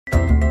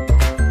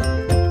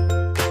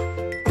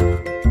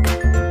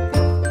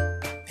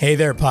Hey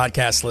there,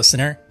 podcast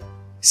listener.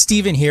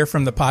 Steven here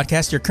from the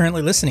podcast you're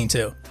currently listening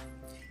to.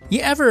 You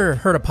ever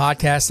heard a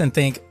podcast and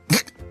think,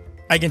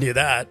 I can do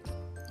that?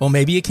 Well,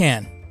 maybe you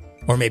can.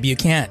 Or maybe you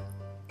can't.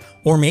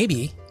 Or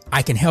maybe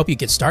I can help you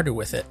get started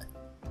with it.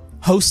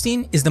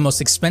 Hosting is the most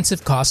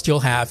expensive cost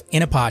you'll have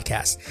in a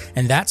podcast,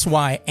 and that's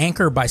why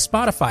Anchor by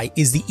Spotify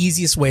is the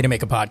easiest way to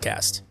make a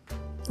podcast.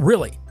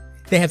 Really,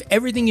 they have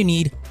everything you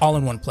need all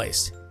in one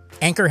place.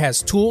 Anchor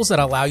has tools that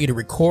allow you to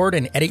record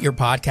and edit your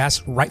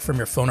podcast right from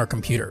your phone or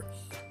computer.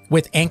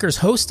 With Anchor's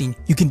hosting,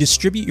 you can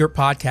distribute your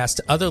podcast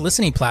to other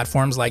listening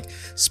platforms like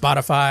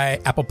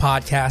Spotify, Apple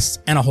Podcasts,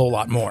 and a whole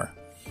lot more.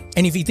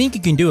 And if you think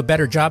you can do a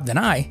better job than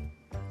I,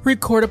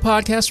 record a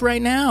podcast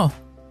right now.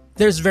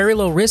 There's very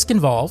low risk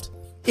involved.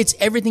 It's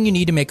everything you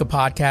need to make a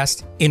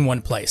podcast in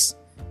one place.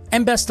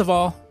 And best of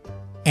all,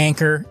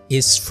 Anchor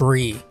is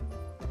free.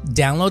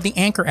 Download the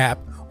Anchor app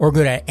or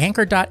go to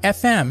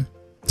anchor.fm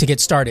to get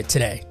started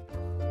today.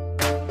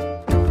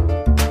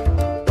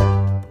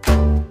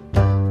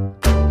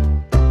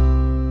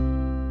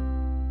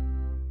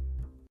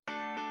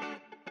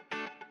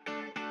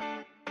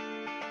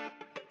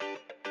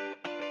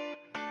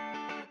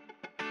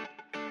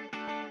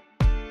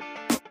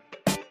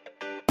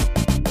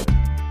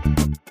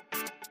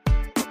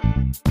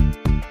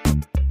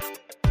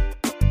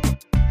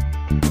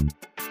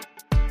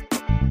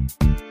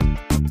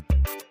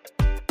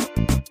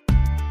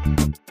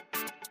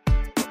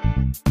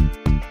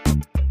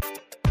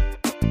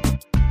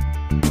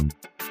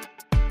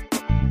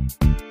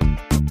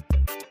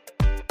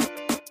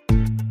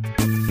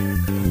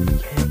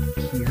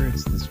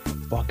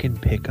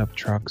 Pickup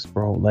trucks,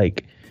 bro.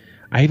 Like,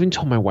 I even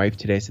told my wife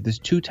today, I said there's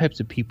two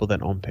types of people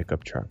that own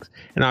pickup trucks,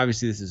 and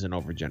obviously this is an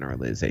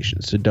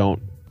overgeneralization, so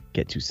don't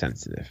get too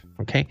sensitive,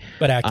 okay?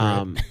 But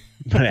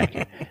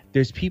accurate.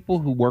 There's people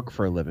who work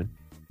for a living,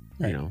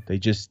 right. You know,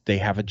 they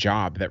have a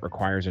job that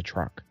requires a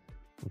truck,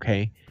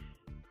 okay?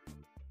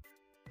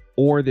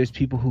 Or there's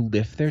people who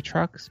lift their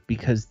trucks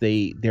because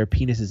their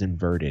penis is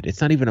inverted. It's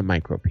not even a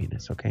micro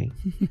penis, okay?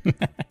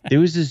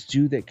 There was this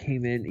dude that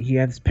came in, he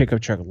had this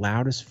pickup truck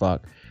loud as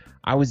fuck.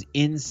 I was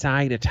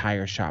inside a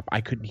tire shop.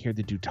 I couldn't hear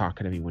the dude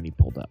talking to me when he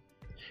pulled up.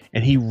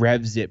 And he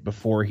revs it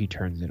before he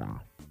turns it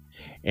off.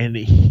 And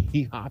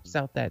he hops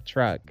out that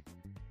truck.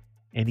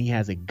 And he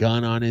has a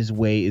gun on his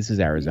waist. This is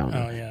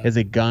Arizona. Oh, yeah. He has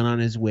a gun on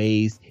his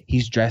waist.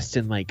 He's dressed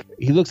in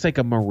he looks like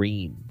a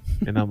Marine.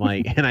 And I'm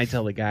like, and I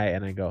tell the guy,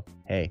 and I go,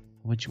 hey,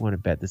 what you want to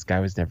bet this guy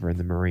was never in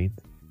the Marines?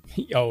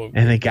 Oh,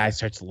 and the guy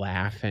starts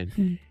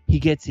laughing. He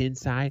gets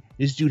inside.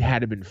 This dude had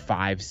to been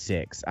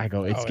 5'6". I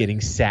go, it's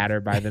getting sadder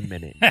by the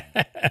minute.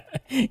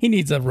 He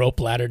needs a rope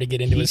ladder to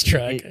get into his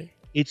truck.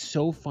 It's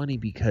so funny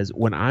because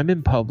when I'm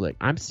in public,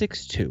 I'm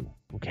 6'2",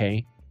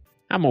 okay?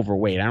 I'm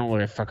overweight. I don't look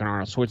like fucking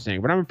Arnold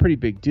Schwarzenegger, but I'm a pretty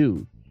big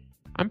dude.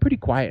 I'm pretty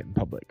quiet in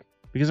public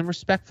because I'm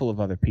respectful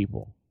of other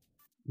people.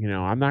 You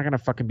know, I'm not gonna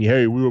fucking be,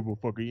 hey, we were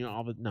fucking, you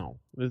know, no,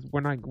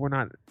 we're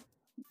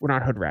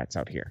not hood rats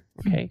out here,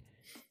 okay?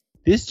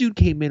 This dude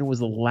came in and was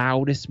the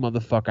loudest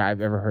motherfucker I've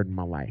ever heard in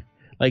my life.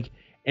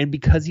 And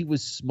because he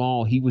was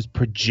small, he was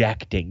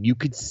projecting. You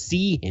could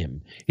see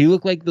him. He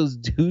looked like those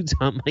dudes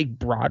on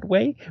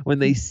Broadway when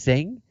they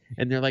sing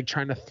and they're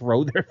trying to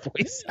throw their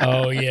voice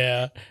out. Oh,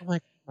 yeah. I'm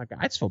like, oh my God,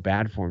 I'd feel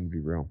bad for him, to be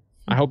real.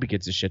 I hope he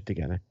gets his shit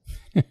together.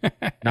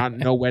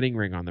 No wedding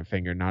ring on their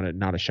finger,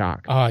 not a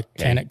shock. Oh,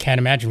 okay? Can't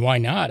imagine why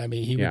not. I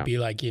mean, he would be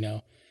like, you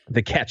know.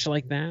 The catch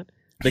like that?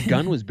 The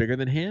gun was bigger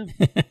than him.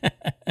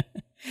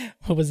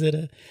 What was it?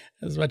 I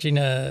was watching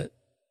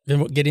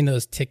getting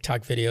those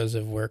TikTok videos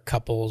of where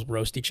couples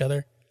roast each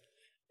other.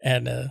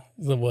 And the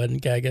one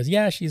guy goes,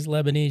 yeah, she's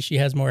Lebanese. She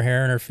has more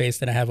hair on her face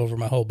than I have over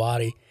my whole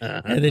body.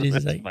 And then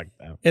he's like,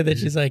 and then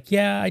she's like,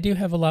 yeah, I do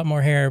have a lot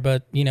more hair.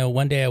 But, you know,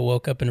 one day I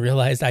woke up and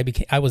realized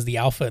I was the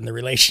alpha in the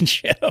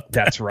relationship.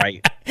 That's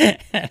right.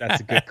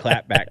 That's a good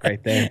clap back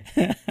right there.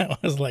 I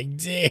was like,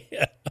 damn.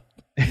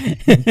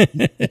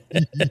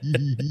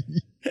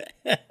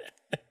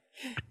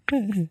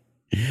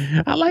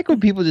 I like when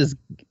people just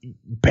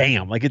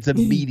bam, it's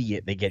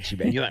immediate. They get you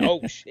back. You're like,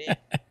 oh shit,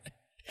 I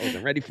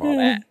wasn't ready for all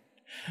that.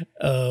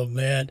 Oh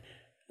man.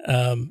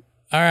 All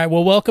right.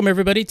 Well, welcome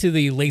everybody to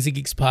the Lazy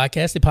Geeks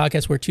podcast, the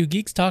podcast where two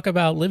geeks talk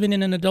about living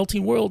in an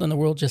adulting world, and the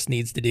world just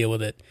needs to deal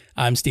with it.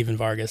 I'm Steven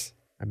Vargas.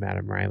 I'm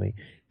Adam Riley.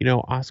 You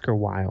know, Oscar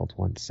Wilde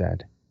once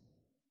said,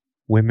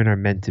 "Women are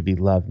meant to be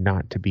loved,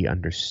 not to be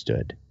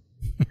understood."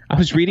 I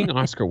was reading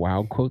Oscar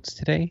Wilde quotes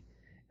today,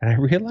 and I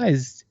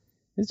realized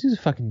this dude's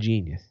a fucking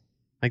genius.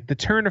 The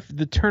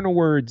turn of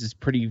words is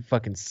pretty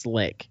fucking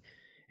slick,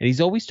 and he's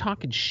always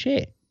talking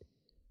shit.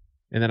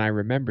 And then I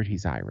remembered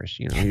he's Irish.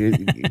 You know,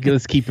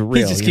 let's keep it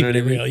real. He's just keeping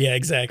it real. Yeah,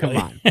 exactly. Come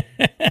on.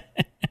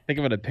 Think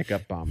of it a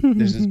pickup bomb.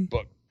 There's this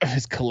book of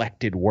his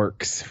collected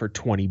works for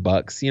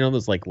 $20. You know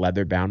those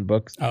leather bound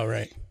books. Oh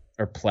right.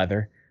 Or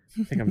pleather.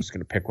 I think I'm just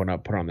gonna pick one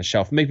up, put it on the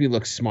shelf, make me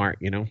look smart.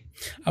 You know.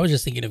 I was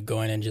just thinking of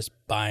going and just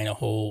buying a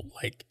whole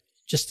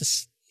just a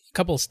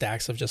couple of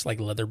stacks of just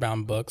leather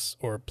bound books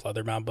or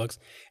pleather bound books,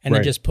 and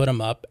then just put them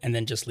up and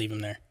then just leave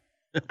them there.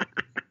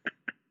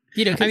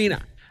 You know, I mean,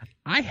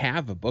 I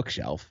have a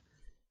bookshelf.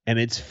 and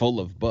it's full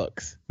of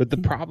books. But the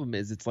problem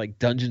is it's like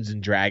Dungeons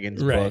and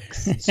Dragons Right.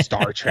 books,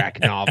 Star Trek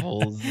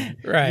novels.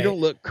 Right. You don't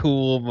look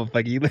cool,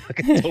 motherfucker. You look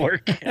like a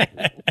dork.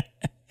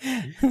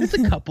 There's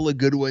a couple of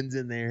good ones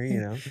in there, you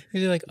know.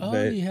 You're like, oh,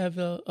 But- you have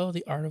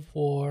The Art of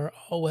War,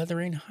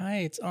 Wuthering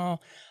Heights,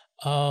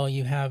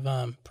 you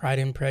have Pride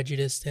and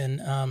Prejudice, and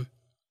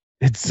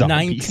It's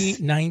zombies.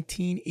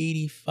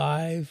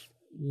 1985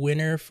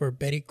 winner for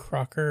Betty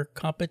Crocker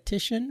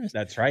competition.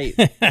 That's right.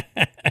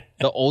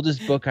 The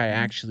oldest book I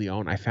actually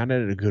own, I found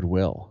it at a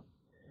Goodwill.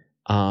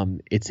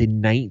 It's a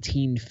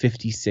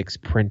 1956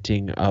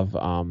 printing of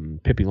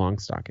Pippi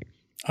Longstocking.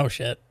 Oh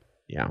shit!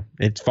 Yeah,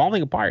 it's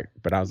falling apart,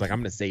 but I was like, I'm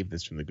going to save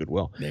this from the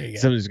Goodwill. There you go.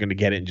 Someone's going to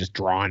get it and just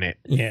draw on it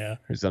Yeah.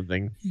 or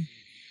something.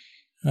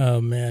 Oh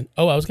man.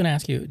 Oh, I was gonna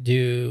ask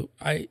you.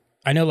 I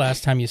know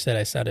last time you said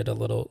I sounded a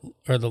little,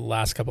 or the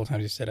last couple of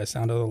times you said I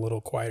sounded a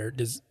little quieter.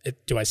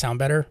 Do I sound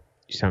better?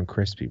 You sound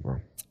crispy, bro.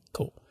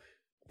 Cool.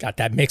 Got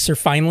that mixer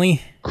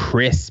finally.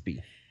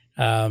 Crispy.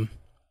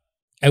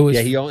 I was.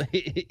 Yeah,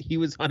 he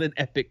was on an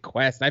epic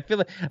quest. I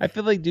feel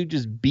like dude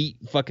just beat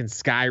fucking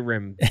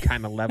Skyrim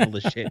kind of level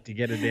of shit to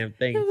get a damn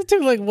thing. It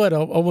took like what,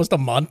 almost a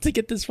month to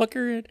get this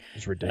fucker in.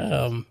 It's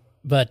ridiculous.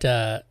 But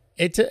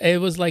it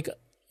was like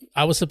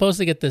I was supposed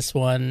to get this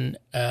one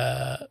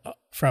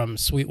from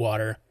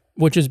Sweetwater,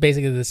 which was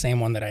basically the same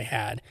one that I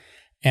had,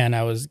 and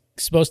I was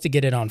supposed to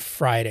get it on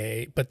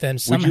Friday. But then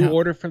somehow, would you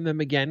order from them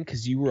again?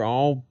 Because you were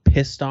all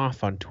pissed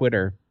off on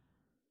Twitter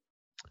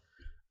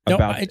No,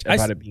 about I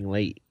it being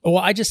late. well,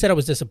 I just said I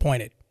was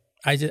disappointed.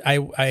 I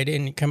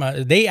didn't come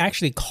out. They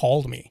actually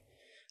called me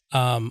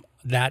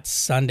that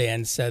Sunday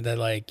and said that,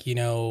 like, you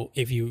know,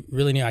 if you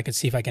really need, I could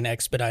see if I can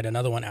expedite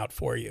another one out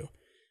for you.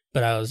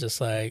 But I was just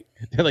like,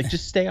 They're like,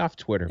 just stay off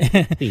Twitter,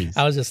 please.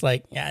 I was just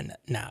like, yeah,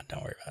 no,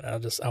 don't worry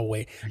about it. I'll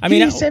wait. I You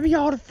mean, send me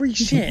all the free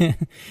shit.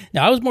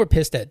 no, I was more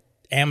pissed at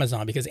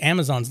Amazon because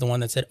Amazon's the one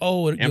that said,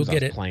 oh, you'll Amazon's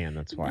get it. plan,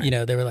 that's why. You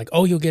know, they were like,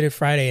 oh, you'll get it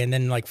Friday. And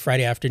then like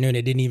Friday afternoon,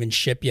 it didn't even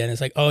ship yet. And it's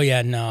like, oh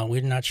yeah, no,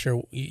 we're not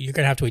sure. You're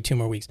going to have to wait 2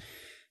 more weeks.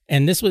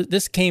 And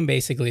this came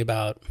basically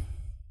about,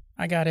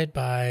 I got it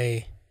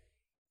by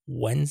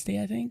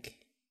Wednesday, I think.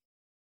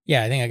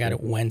 Yeah, I think I got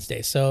it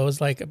Wednesday. So it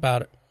was like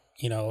about,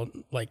 you know,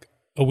 like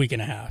a week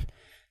and a half.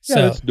 Yeah,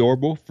 So that's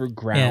normal for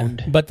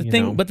ground. yeah. But the you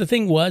know? the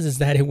thing was, is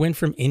that it went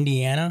from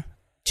Indiana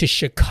to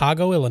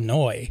Chicago,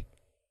 Illinois.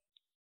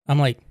 I'm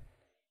like,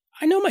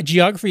 I know my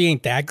geography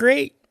ain't that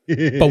great,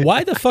 but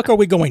why the fuck are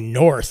we going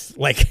north?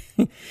 Like,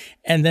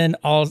 and then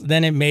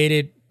it made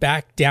it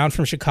back down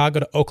from Chicago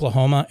to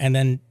Oklahoma, and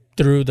then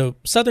through the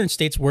southern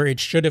states where it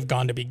should have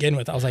gone to begin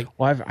with. I was like,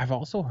 Well, I've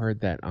also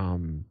heard that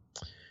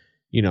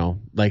you know,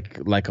 like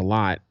a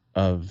lot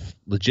of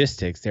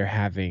logistics, they're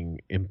having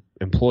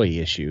employee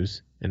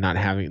issues and not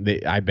having.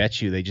 I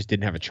bet you they just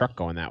didn't have a truck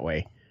going that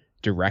way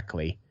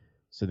directly,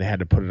 so they had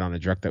to put it on a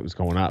truck that was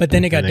going up. but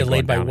then it got and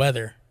delayed by going down.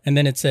 weather, and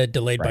then it said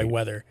delayed by Right.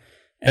 weather.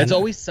 That And-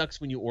 always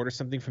sucks when you order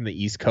something from the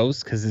East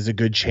Coast because there's a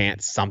good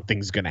chance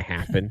something's going to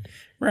happen,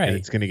 right. and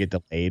it's going to get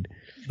delayed.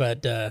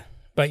 But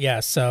yeah,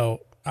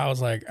 so I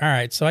was like, all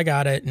right, so I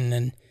got it and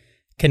then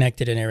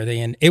connected and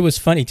everything. And it was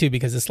funny too,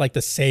 because it's like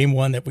the same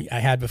one that I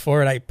had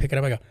before, and I pick it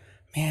up, I go,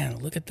 man,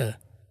 look at the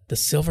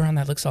silver on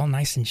that, looks all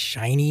nice and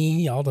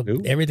shiny.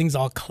 Ooh. Everything's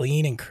all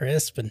clean and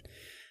crisp. And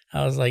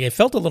I was like, it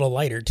felt a little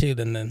lighter too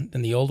than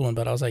the old one,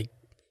 but I was like,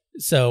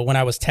 so when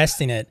I was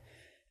testing it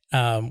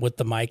with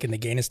the mic and the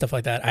gain and stuff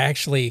like that, I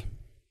actually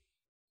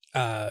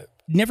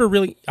never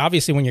really,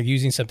 obviously when you're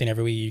using something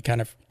every week, you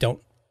kind of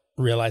don't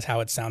realize how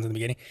it sounds in the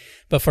beginning.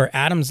 But for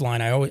Adam's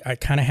line, I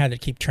kind of had to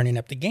keep turning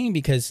up the gain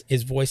because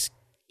his voice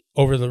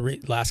over the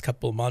last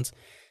couple of months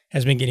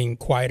has been getting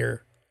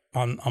quieter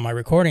on my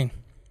recording.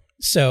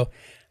 So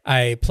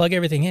I plug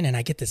everything in and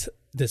I get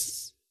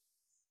this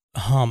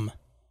hum.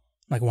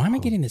 I'm like, why am I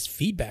getting this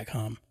feedback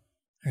hum?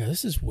 I go,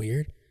 this is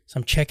weird. So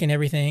I'm checking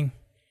everything.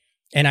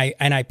 And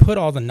I put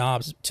all the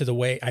knobs to the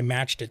way, I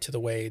matched it to the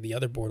way the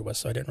other board was,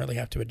 so I didn't really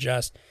have to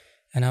adjust.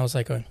 And I was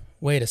like,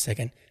 wait a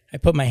second. I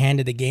put my hand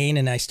to the gain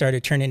and I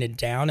started turning it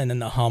down, and then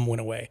the hum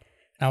went away.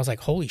 And I was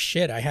like, holy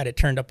shit, I had it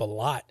turned up a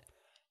lot.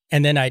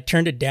 And then I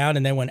turned it down,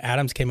 and then when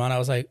Adams came on, I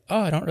was like, oh,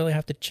 I don't really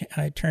have to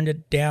I turned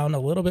it down a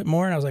little bit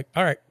more, and I was like,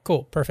 all right,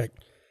 cool,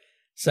 perfect.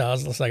 So I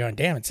was just like, oh,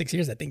 damn, in 6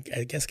 years, I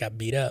guess got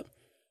beat up.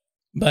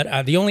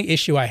 But the only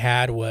issue I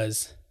had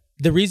was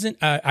the reason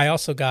I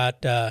also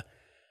got the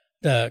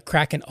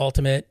Kraken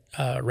Ultimate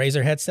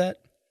Razer headset.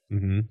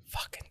 Mm-hmm.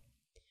 Fucking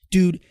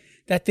dude,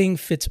 that thing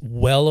fits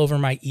well over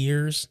my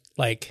ears.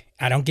 Like,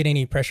 I don't get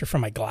any pressure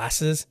from my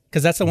glasses,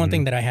 because that's the one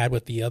thing that I had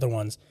with the other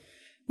ones,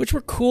 which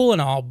were cool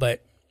and all,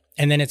 but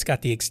and then it's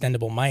got the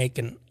extendable mic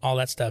and all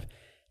that stuff.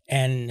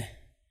 And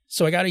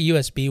so I got a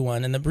USB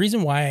one, and the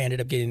reason why I ended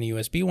up getting the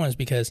USB one is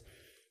because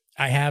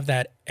I have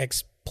that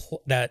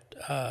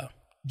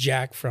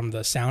jack from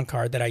the sound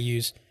card that I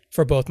use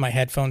for both my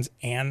headphones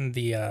and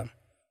the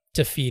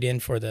to feed in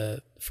for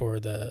the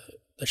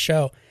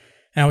show.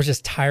 And I was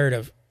just tired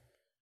of,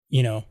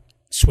 you know,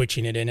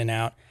 switching it in and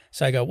out.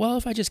 So I go, well,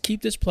 if I just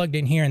keep this plugged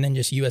in here and then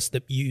just use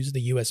the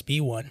USB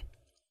one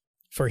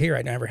for here,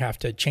 I never have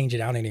to change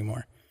it out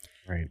anymore.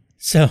 Right.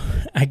 So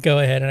I go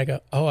ahead and I go,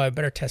 oh, I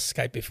better test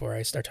Skype before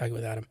I start talking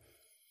with Adam.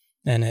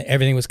 And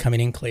everything was coming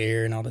in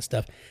clear and all this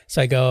stuff.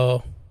 So I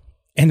go,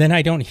 and then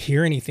I don't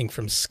hear anything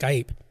from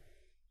Skype,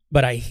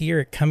 but I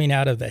hear it coming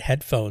out of the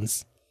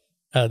headphones,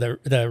 the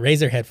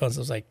Razer headphones.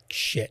 I was like,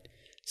 shit.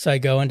 So I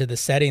go into the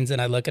settings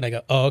and I look and I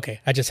go, oh,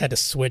 okay. I just had to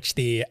switch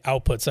the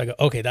output. So I go,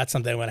 okay, that's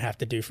something I'm going to have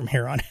to do from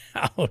here on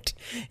out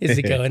is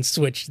to go and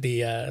switch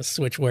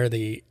where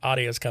the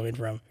audio is coming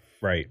from.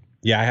 Right.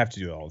 Yeah, I have to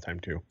do it all the time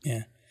too.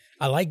 Yeah.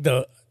 I like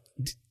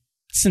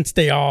since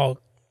they all,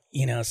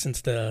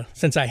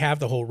 since I have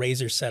the whole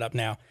Razer setup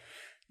now,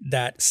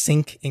 that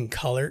sync in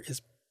color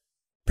is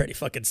pretty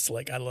fucking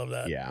slick. I love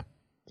that. Yeah.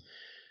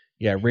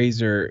 Yeah,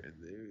 Razer,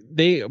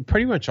 they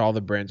pretty much all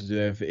the brands do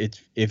that.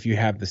 If you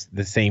have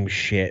the same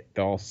shit,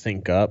 they'll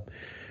sync up.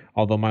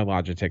 Although my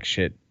Logitech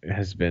shit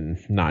has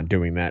been not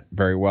doing that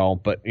very well,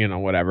 but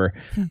whatever.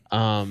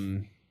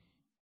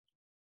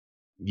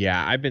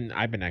 Yeah, I've been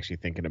actually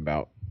thinking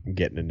about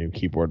getting a new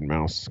keyboard and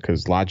mouse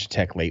because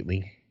Logitech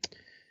lately,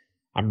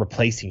 I'm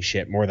replacing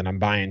shit more than I'm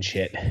buying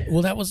shit.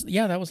 Well, that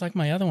was like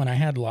my other one. I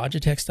had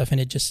Logitech stuff and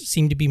it just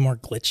seemed to be more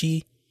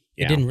glitchy.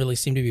 It didn't really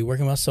seem to be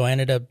working well. So I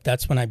ended up,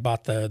 that's when I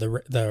bought the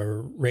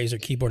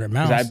Razer keyboard and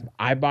mouse.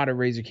 I bought a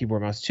Razer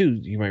keyboard and mouse too.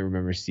 You might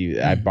remember, Steve.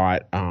 I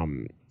bought,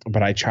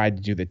 but I tried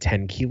to do the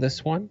 10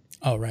 keyless one.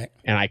 Oh, right.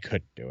 And I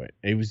couldn't do it.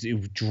 It was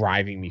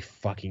driving me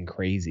fucking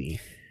crazy.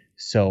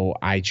 So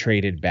I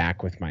traded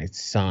back with my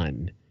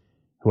son,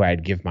 who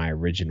I'd give my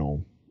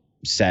original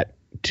set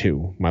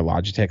to, my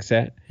Logitech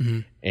set.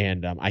 Mm-hmm.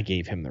 And I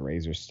gave him the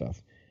Razer stuff.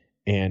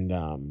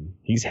 And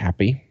he's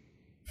happy.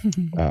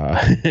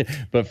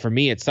 But for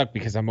me, it sucked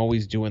because I'm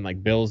always doing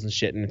like bills and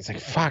shit. And it's like,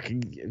 fuck,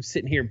 I'm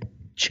sitting here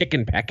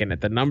chicken pecking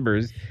at the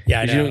numbers.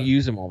 Yeah, because you don't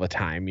use them all the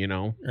time,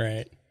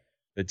 Right.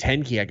 The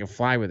 10 key, I can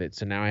fly with it.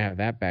 So now I have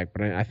that back.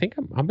 But I think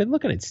I've been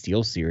looking at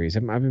SteelSeries.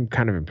 I've been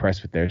kind of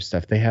impressed with their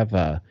stuff. They have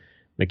a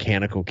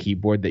mechanical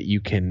keyboard that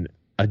you can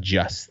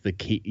adjust the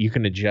key. You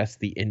can adjust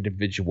the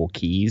individual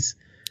keys.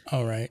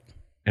 Oh, right.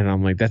 And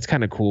I'm like, that's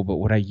kind of cool. But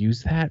would I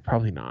use that?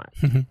 Probably not.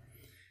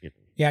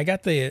 Yeah,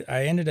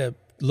 I ended up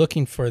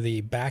looking for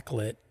the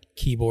backlit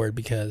keyboard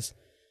because,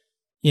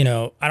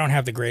 I don't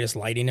have the greatest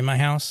lighting in my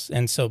house.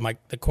 And so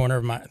the corner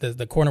of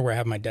the corner where I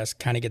have my desk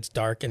kind of gets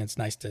dark and it's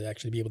nice to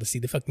actually be able to see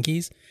the fucking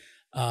keys.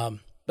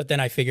 But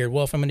then I figured,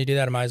 well, if I'm going to do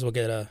that, I might as well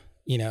get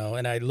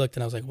and I looked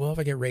and I was like, well, if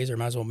I get Razer, I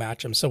might as well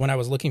match them. So when I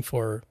was looking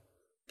for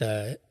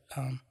the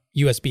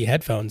USB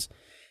headphones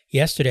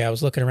yesterday, I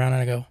was looking around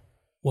and I go,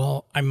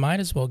 well, I might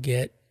as well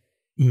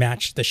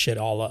match the shit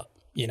all up,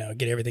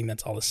 get everything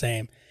that's all the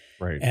same.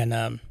 Right.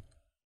 And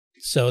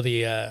so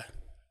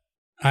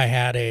I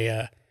had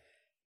a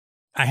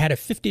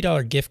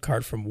 $50 gift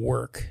card from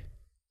work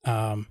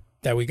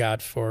that we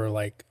got for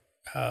like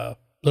a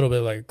little bit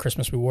of like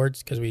Christmas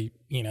rewards because we,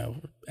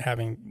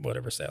 having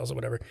whatever sales or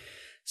whatever.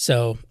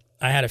 So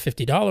I had a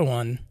 $50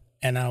 one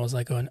and I was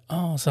like going,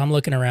 oh, so I'm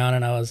looking around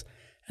and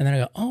then I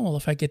go, oh, well,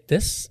 if I get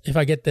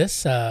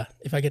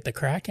the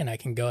Kraken, I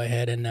can go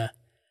ahead and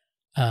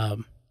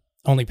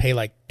only pay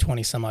like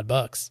 20 some odd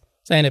bucks.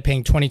 So I ended up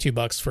paying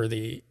 $22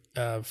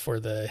 for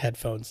the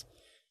headphones,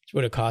 which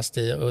would have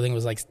costed, I think it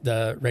was like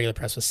the regular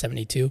price was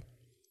 $72.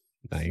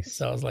 Nice.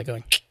 So I was like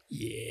going,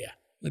 yeah,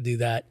 we'll do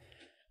that.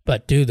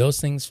 But dude,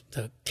 those things,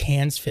 the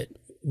cans fit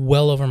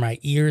well over my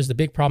ears. The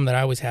big problem that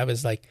I always have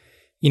is like,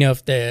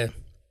 if the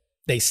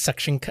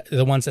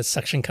ones that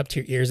suction cup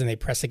to your ears and they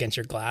press against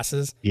your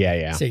glasses.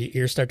 Yeah. So your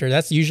ears start to,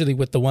 that's usually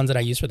with the ones that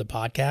I use for the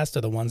podcast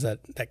are the ones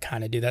that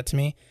kind of do that to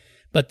me.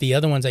 But the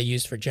other ones I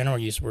used for general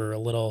use were a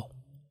little,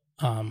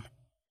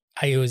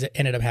 I always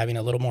ended up having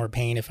a little more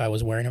pain if I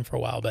was wearing them for a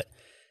while, but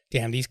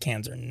damn, these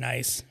cans are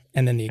nice.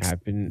 And then the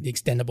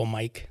extendable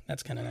mic,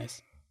 that's kind of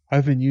nice.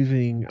 I've been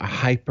using a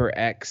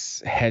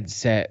HyperX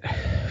headset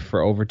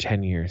for over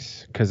 10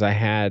 years because I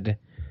had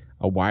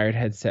a wired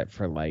headset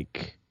for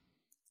like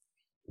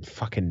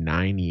fucking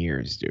 9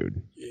 years,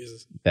 dude.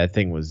 Jesus. That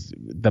thing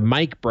the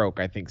mic broke,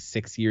 I think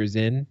 6 years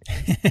in,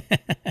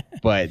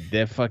 but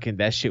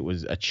that shit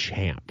was a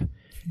champ.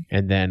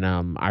 And then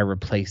I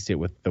replaced it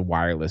with the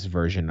wireless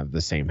version of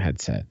the same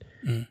headset.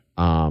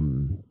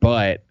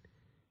 But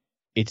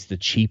it's the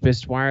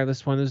cheapest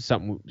wireless one. This is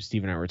something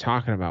Steve and I were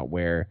talking about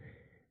where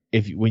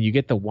when you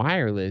get the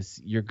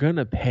wireless, you're going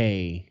to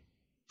pay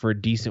for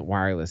a decent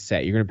wireless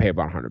set. You're going to pay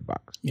about $100.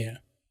 Yeah.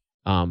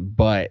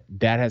 But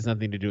that has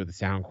nothing to do with the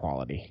sound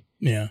quality.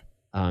 Yeah.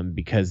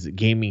 Because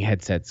gaming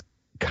headsets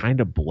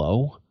kind of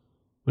blow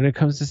when it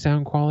comes to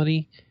sound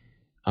quality,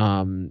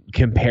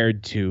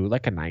 compared to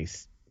like a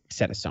nice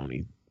set of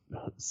Sony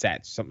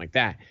sets, something like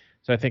that.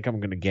 So I think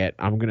I'm going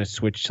to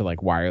switch to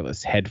like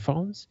wireless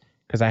headphones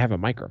because I have a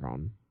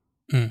microphone,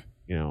 and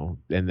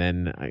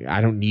then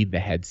I don't need the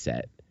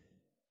headset.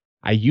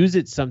 I use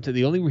it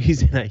the only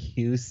reason I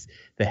use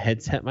the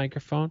headset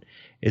microphone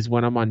is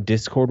when I'm on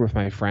Discord with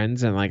my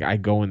friends and like I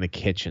go in the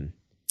kitchen.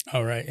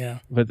 Oh, right. Yeah.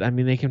 But I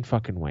mean, they can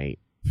fucking wait.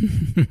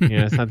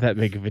 It's not that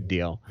big of a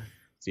deal.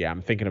 So yeah,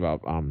 I'm thinking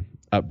about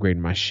upgrading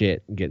my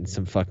shit and getting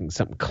something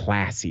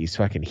classy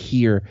so I can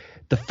hear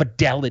the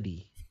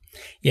fidelity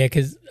Yeah,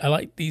 because I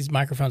like these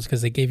microphones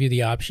because they gave you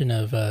the option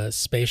of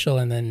spatial,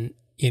 and then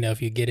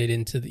if you get it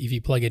if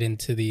you plug it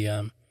into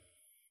the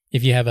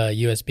if you have a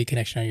USB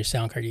connection on your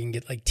sound card, you can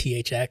get like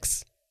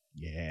THX.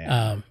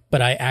 Yeah.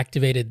 But I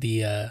activated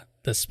the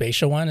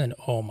spatial one, and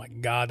oh my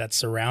god, that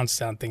surround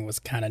sound thing was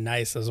kind of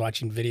nice. I was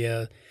watching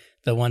the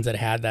ones that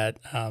had that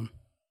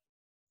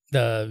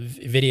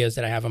videos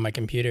that I have on my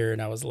computer,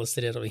 and I was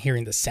listening to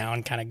hearing the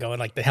sound kind of going,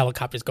 like the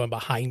helicopters going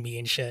behind me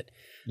and shit.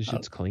 This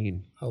shit's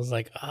clean. I was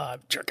like, I'm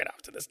jerking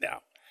off to this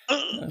now.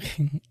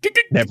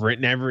 Never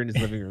in his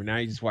living room. Now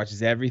he just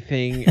watches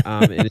everything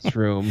in his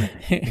room.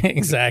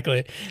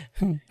 Exactly.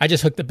 I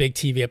just hooked the big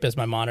TV up as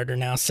my monitor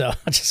now, so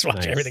I just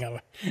watch everything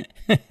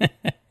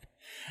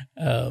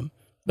on.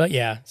 But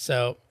yeah,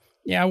 so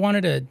yeah, I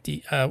wanted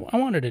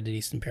a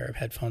decent pair of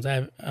headphones. I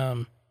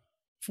have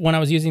when I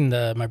was using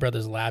my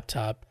brother's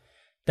laptop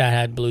that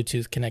had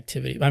Bluetooth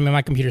connectivity. I mean,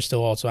 my computer's still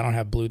old, so I don't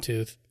have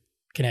Bluetooth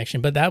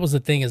connection. But that was the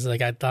thing, is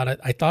like I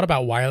thought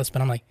about wireless,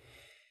 but I'm like,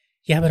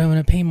 yeah, but I'm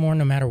going to pay more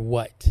no matter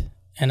what.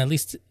 And at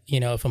least,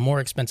 if a more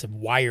expensive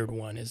wired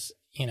one is,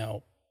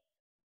 will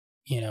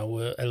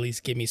at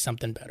least give me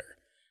something better.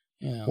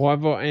 Well,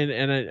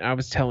 I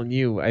was telling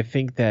you, I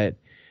think that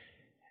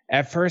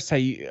at first,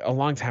 a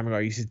long time ago,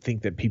 I used to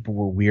think that people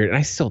were weird, and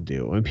I still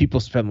do. I mean, people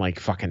spend like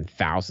fucking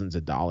thousands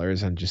of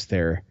dollars on just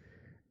their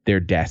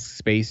desk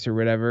space or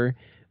whatever.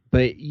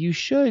 But you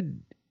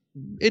should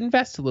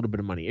invest a little bit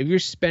of money. If you're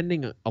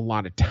spending a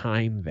lot of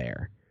time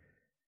there,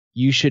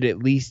 you should at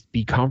least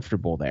be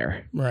comfortable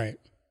there. Right.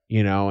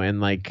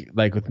 And like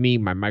with me,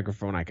 my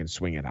microphone, I can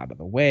swing it out of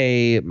the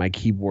way. My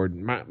keyboard,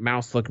 my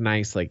mouse look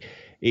nice. Like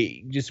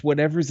just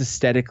whatever's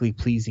aesthetically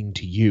pleasing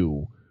to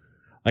you.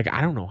 Like,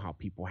 I don't know how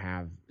people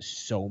have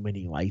so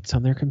many lights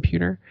on their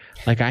computer.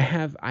 Like I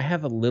have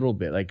a little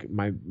bit, like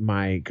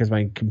because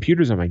my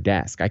computer's on my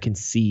desk, I can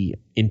see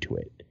into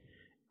it.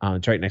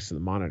 It's right next to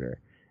the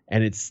monitor.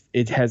 And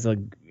it has like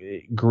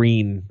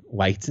green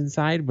lights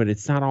inside, but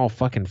it's not all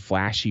fucking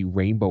flashy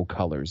rainbow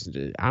colors.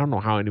 I don't know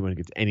how anyone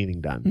gets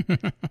anything done.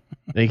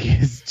 Like,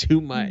 it's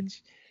too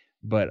much.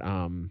 But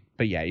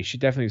yeah, you should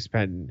definitely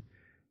spend a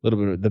little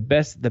bit of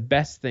the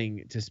best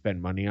thing to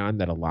spend money on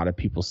that a lot of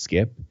people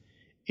skip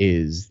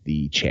is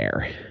the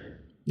chair.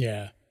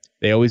 Yeah.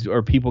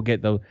 People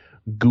get the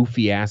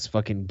goofy ass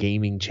fucking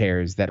gaming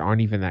chairs that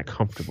aren't even that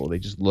comfortable. They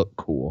just look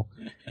cool.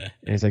 And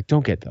it's like,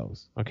 don't get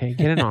those. Okay.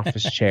 Get an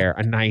office chair,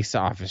 a nice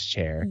office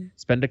chair,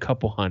 spend a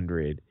couple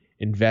 $100,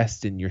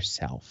 invest in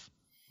yourself.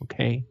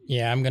 Okay.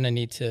 Yeah. I'm going to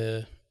need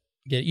to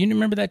you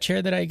remember that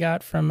chair that I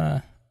got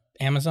from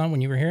Amazon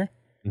when you were here?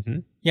 Mm-hmm.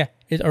 Yeah.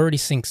 It already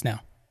sinks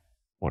now.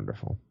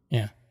 Wonderful.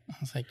 Yeah. I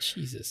was like,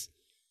 Jesus.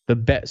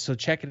 So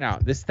check it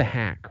out. This is the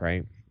hack,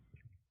 right?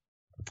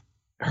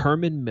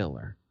 Herman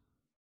Miller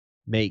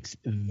makes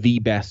the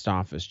best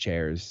office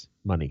chairs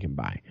money can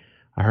buy.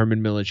 A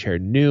Herman Miller chair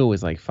new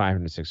is like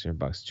 $500,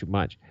 $600, too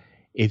much.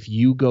 If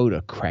you go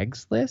to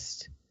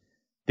Craigslist,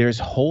 there's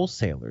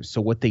wholesalers.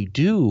 So what they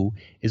do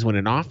is when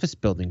an office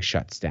building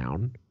shuts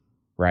down,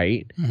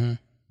 right? Mm-hmm.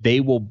 They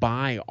will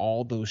buy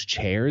all those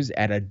chairs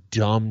at a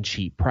dumb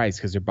cheap price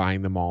because they're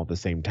buying them all at the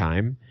same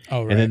time.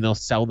 Oh, right. And then they'll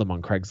sell them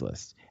on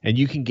Craigslist. And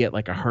you can get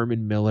like a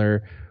Herman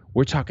Miller.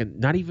 We're talking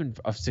not even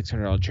a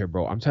 $600 chair,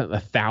 bro. I'm talking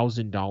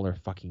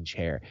 $1,000 fucking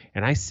chair.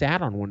 And I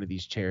sat on one of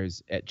these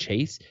chairs at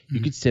Chase. Mm-hmm.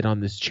 You could sit on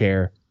this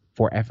chair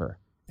forever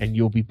and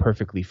you'll be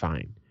perfectly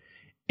fine.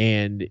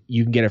 And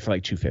you can get it for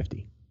like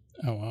 $250.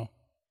 Oh, wow.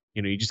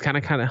 You just kind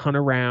of hunt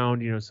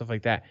around, stuff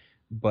like that.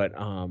 But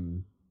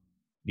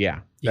yeah,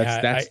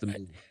 that's the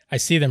move. I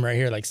see them right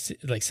here, like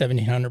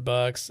 $1,700,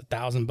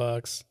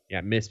 $1,000.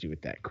 Yeah, missed you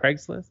with that.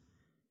 Craigslist,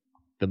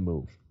 the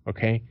move.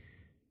 Okay.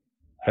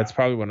 That's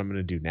probably what I'm going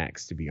to do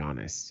next, to be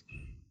honest.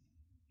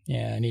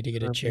 Yeah, I need to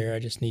get a chair. I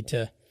just need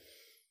to,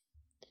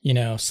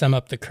 sum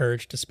up the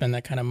courage to spend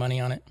that kind of money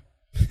on it.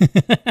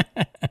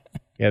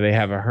 Yeah, they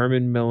have a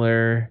Herman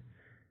Miller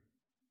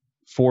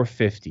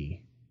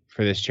 $450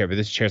 for this chair, but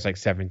this chair's like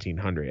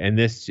 $1,700, and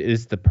this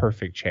is the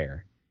perfect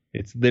chair.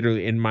 It's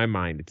literally, in my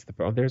mind,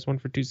 there's one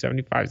for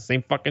 $275,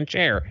 same fucking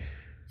chair.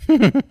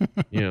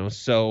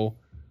 So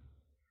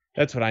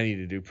that's what I need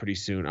to do pretty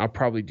soon. I'll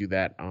probably do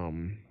that.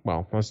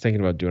 I was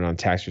thinking about doing it on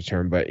tax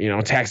return, but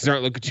taxes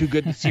aren't looking too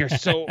good this year,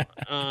 so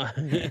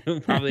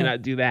probably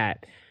not do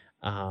that.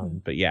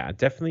 But yeah,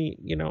 definitely,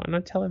 and I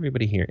tell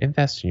everybody here,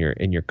 invest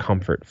in your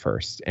comfort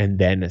first, and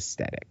then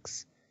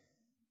aesthetics.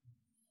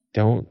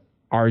 Don't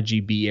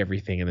RGB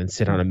everything and then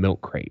sit on a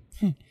milk crate.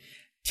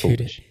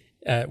 Dude,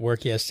 at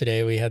work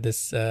yesterday, we had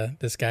this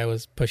guy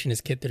was pushing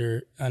his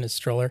kid on his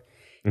stroller.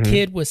 Mm-hmm.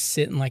 Kid was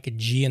sitting like a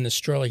G in the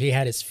stroller. He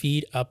had his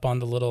feet up on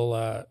the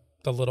little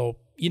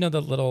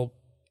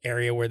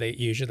area where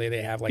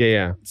they have like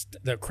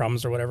the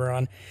crumbs or whatever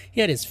on. He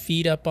had his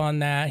feet up on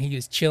that. He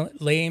was chilling,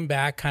 laying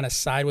back, kind of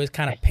sideways,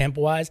 kind of pimp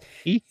wise,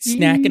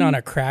 snacking on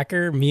a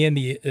cracker. Me and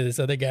this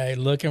other guy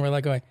looking, we're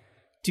like going,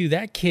 dude,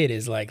 that kid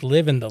is like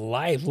living the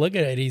life. Look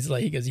at it.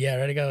 He goes, yeah,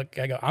 ready to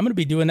go. I go, I'm gonna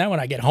be doing that when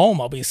I get home.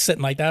 I'll be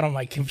sitting like that on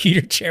my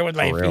computer chair with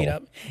my feet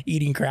up,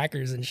 eating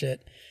crackers and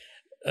shit.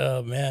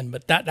 Oh man,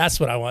 but that's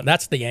what I want.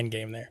 That's the end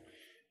game there.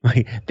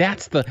 Like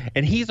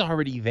and he's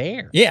already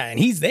there. Yeah, and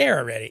he's there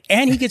already,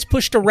 and he gets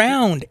pushed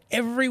around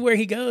everywhere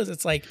he goes.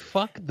 It's like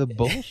fuck the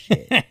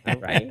bullshit. All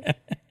right.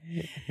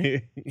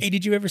 Hey,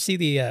 did you ever see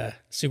the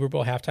Super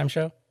Bowl halftime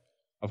show?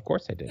 Of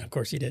course I did. Of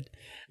course you did.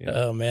 Yeah.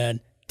 Oh man,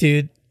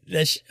 dude,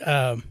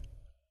 that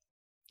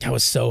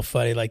was so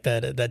funny. Like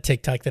that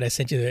TikTok that I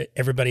sent you to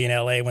everybody in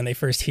LA when they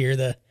first hear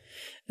the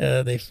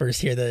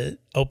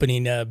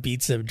opening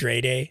beats of Dre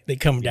Day. They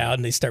come down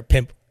and they start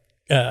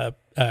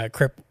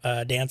Crip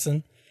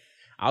dancing.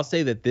 I'll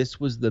say that this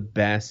was the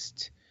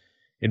best,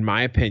 in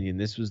my opinion,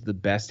 this was the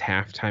best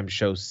halftime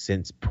show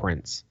since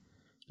Prince.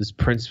 This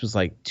Prince was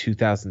like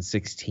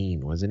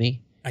 2016, wasn't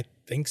he? I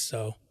think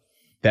so.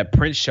 That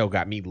Prince show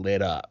got me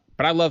lit up.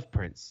 But I love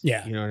Prince.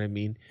 Yeah. You know what I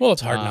mean? Well,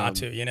 it's hard not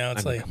to, you know?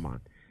 It's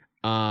come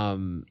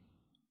on.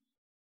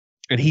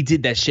 And he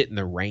did that shit in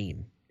the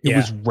rain. It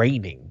was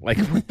raining. Like,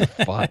 what the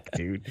fuck,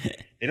 dude?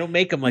 They don't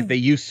make them like they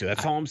used to.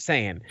 That's all I'm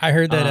saying. I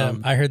heard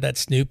that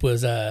Snoop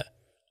was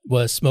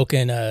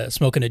smoking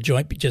a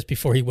joint just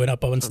before he went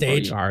up on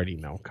stage. You already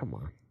know. Come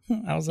on.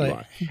 I was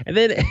like, and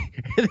then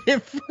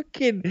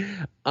fucking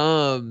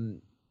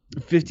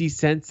 50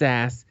 Cent's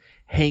ass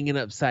hanging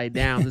upside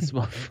down. This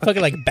motherfucker,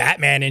 fucking like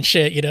Batman and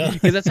shit, you know?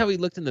 Because that's how he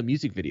looked in the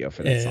music video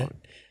for that song.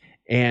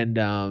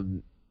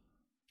 And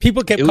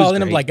people kept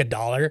calling him like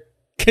 $1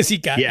 because he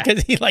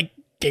like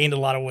gained a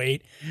lot of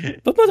weight.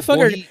 But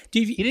motherfucker,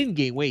 he didn't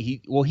gain weight.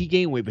 He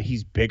gained weight, but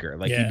he's bigger.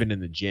 Like he's been in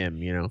the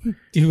gym, you know.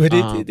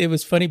 Dude, it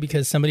was funny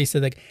because somebody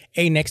said like,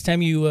 "Hey, next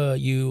time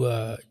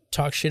you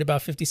talk shit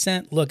about 50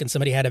 Cent, look," and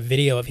somebody had a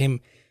video of him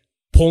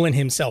pulling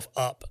himself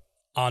up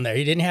on there.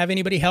 He didn't have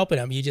anybody helping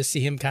him. You just see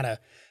him kind of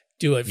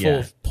do a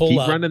full pull Keep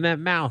up, running that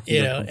mouth,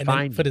 you know, and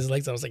then put his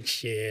legs. I was like,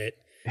 shit.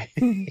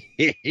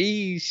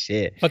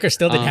 Shit. Fucker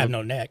still didn't have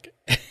no neck.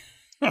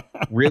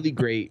 really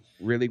great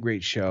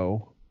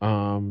show.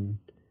 And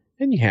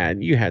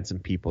you had some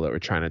people that were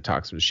trying to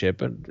talk some shit,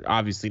 but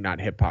obviously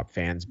not hip hop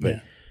fans.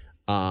 But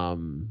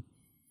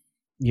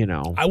you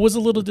know, I was a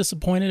little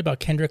disappointed about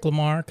Kendrick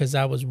Lamar because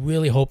I was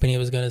really hoping he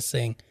was going to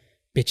sing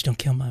 "Bitch Don't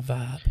Kill My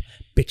Vibe."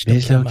 Bitch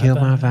don't kill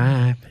my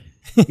vibe.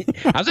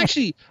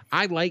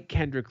 I like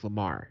Kendrick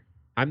Lamar.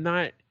 I'm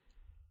not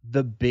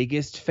the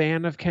biggest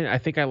fan of Kendrick. I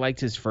think I liked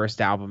his first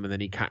album, and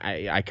then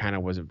I kind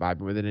of wasn't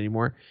vibing with it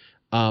anymore.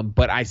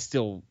 But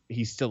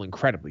he's still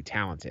incredibly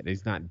talented.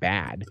 He's not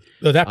bad.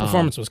 Though that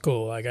performance was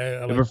cool. Like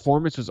the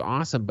performance was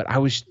awesome, but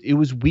it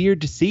was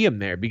weird to see him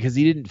there because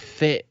he didn't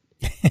fit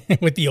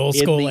with the old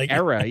school like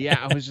era. Yeah,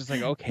 I was just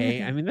like,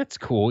 okay. I mean, that's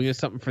cool. You know,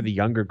 something for the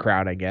younger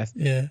crowd, I guess.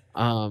 Yeah.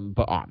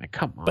 But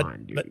come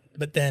on, dude.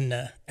 But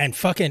then and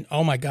fucking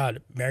oh my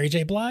god, Mary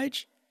J.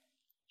 Blige,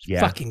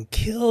 fucking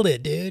killed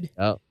it, dude.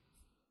 Oh,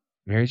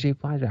 Mary J.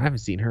 Blige. I haven't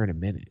seen her in a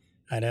minute.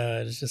 I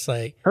know. It's just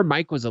like her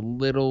mic was it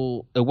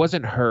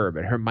wasn't her,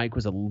 but her mic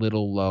was a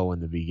little low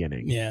in the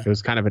beginning. Yeah. It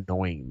was kind of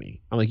annoying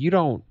me. I'm like, you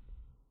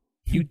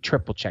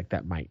triple check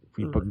that mic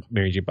before you put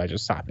Mary J. Blige.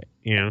 Just stop it.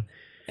 You know?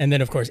 And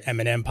then of course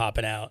Eminem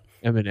popping out.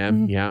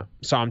 Eminem, yeah.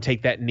 Saw him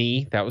take that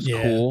knee. That was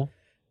cool.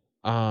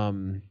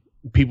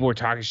 People were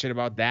talking shit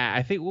about that.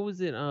 I think what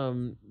was it?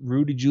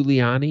 Rudy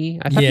Giuliani.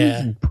 I thought he was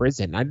in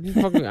prison. I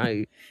didn't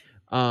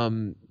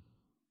fucking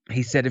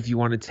he said, if you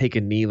want to take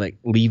a knee, like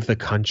leave the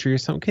country or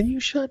something. Can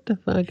you shut the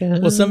fuck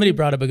up? Well, somebody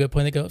brought up a good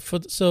point. They go,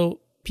 so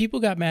people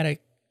got mad at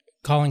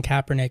Colin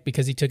Kaepernick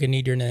because he took a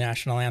knee during the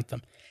national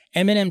anthem.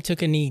 Eminem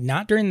took a knee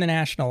not during the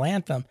national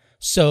anthem.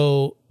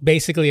 So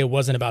basically it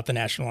wasn't about the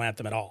national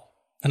anthem at all.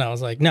 And I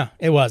was like, no,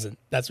 it wasn't.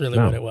 That's really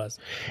what it was.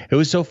 It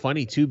was so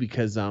funny too,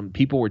 because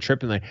people were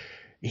tripping. Like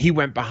he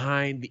went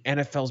behind the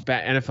NFL's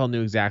back. NFL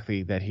knew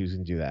exactly that he was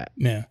going to do that.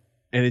 Yeah.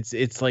 And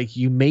it's like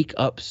you make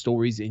up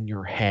stories in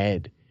your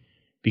head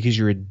because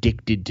you're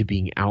addicted to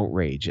being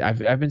outraged.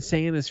 I've been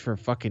saying this for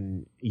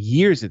fucking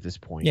years at this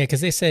point. Yeah, because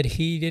they said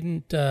he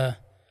didn't.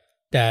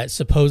 That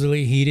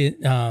supposedly he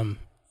didn't.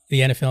 The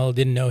NFL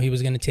didn't know he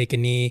was going to take a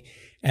knee,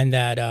 and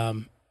that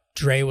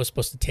Dre was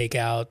supposed to take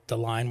out the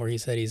line where he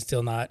said he's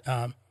still not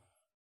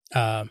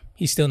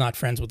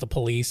friends with the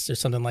police or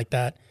something like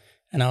that.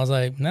 And I was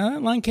like, no,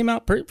 that line came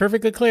out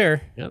perfectly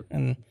clear. Yep.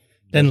 And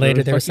then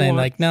later they were saying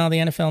like, no, the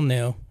NFL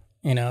knew.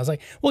 You know, I was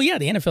like, well, yeah,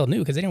 the NFL knew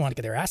because they didn't want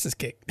to get their asses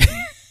kicked.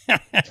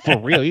 For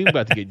real, you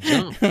about to get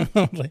jumped.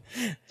 And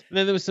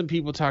then there was some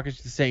people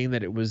saying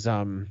that it was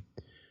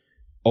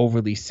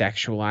overly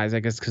sexualized, I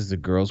guess, because the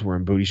girls were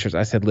in booty shorts.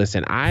 I said,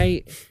 listen,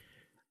 I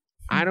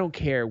don't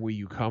care where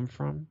you come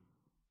from.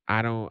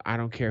 I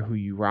don't care who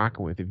you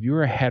rocking with. If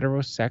you're a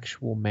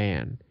heterosexual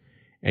man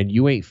and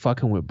you ain't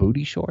fucking with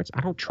booty shorts,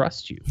 I don't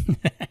trust you.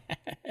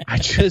 I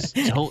just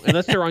don't,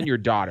 unless they're on your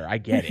daughter. I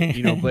get it,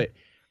 you know, but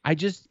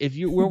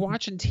we're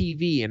watching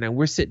TV and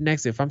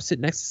if I'm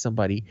sitting next to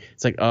somebody,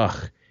 it's like,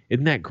 ugh,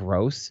 isn't that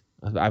gross?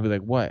 I'd be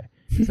like, what?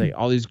 It's like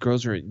all these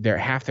girls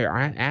half their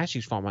ass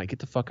cheeks fall. I'm like, get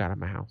the fuck out of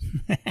my house.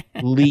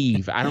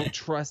 Leave. I don't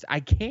trust. I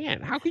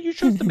can't. How could you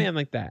trust a man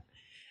like that?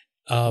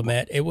 Oh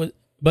man, it was.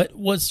 But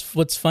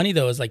what's funny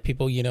though is like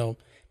people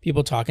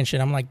talking shit.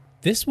 I'm like,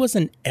 this was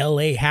an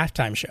LA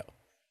halftime show.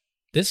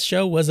 This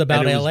show was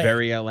about and it LA. was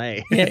very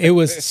LA. Yeah, it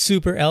was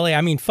super LA.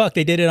 I mean, fuck,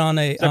 they did it on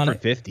a Except for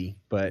 50,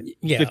 but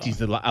yeah.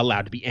 50's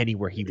allowed to be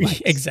anywhere he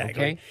likes.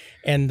 Exactly. Okay?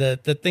 And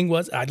the thing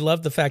was, I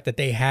love the fact that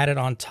they had it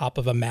on top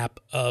of a map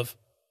of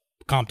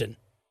Compton.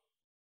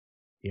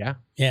 Yeah.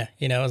 Yeah,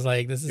 you know, it was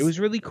like this is. It was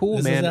really cool,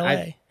 this man. Is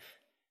LA.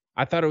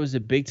 I thought it was a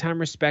big time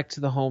respect to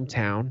the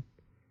hometown,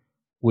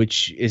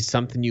 which is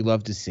something you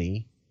love to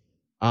see.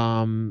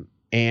 And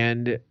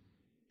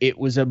it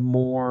was a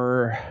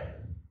more.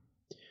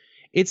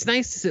 It's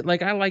nice to see,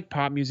 like, I like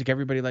pop music.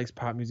 Everybody likes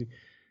pop music,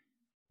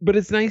 but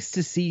it's nice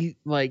to see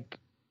like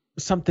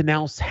something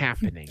else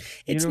happening.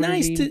 It's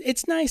nice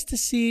it's nice to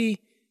see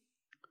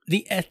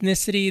the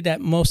ethnicity that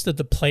most of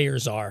the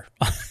players are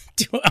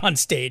on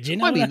stage. You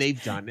know, well, I mean,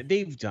 they've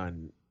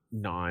done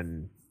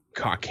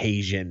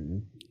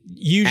non-Caucasian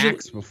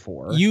acts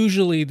before.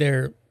 Usually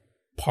they're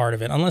part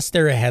of it, unless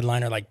they're a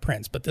headliner like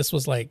Prince. But this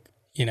was like,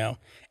 you know,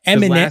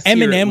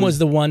 Eminem was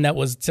the one that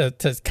was to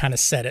kind of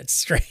set it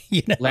straight.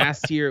 You know,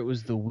 last year it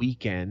was The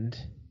Weeknd,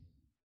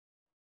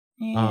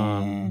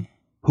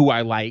 who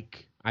I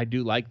like. I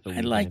do like The Weeknd.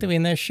 I like the way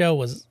their show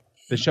was.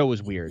 The show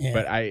was weird,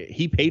 but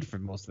he paid for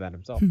most of that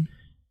himself.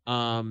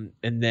 And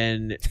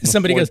then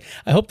somebody goes,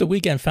 I hope The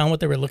Weeknd found what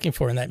they were looking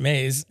for in that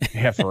maze.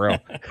 Yeah, for real.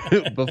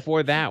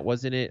 Before that,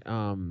 wasn't it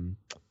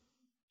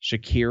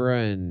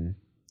Shakira and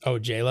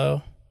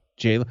J-Lo?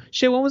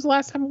 Shit, when was the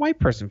last time a white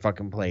person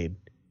fucking played?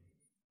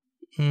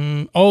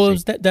 It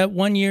was that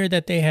one year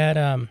that they had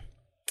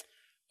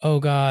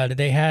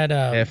they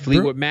had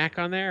Fleetwood Mac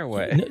on there or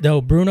what?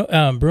 No,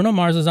 Bruno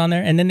Mars was on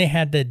there, and then they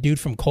had the dude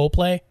from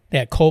Coldplay. They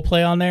had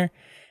Coldplay on there.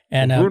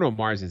 And Bruno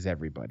Mars is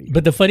everybody.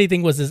 But the funny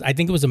thing was I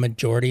think it was a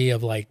majority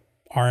of like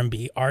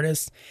R&B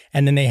artists,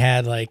 and then they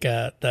had like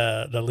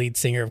the lead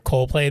singer of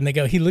Coldplay, and they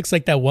go, he looks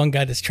like that one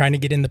guy that's trying to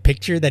get in the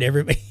picture that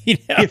everybody, you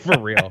know? Yeah, for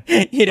real.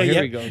 You know,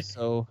 here we go.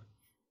 So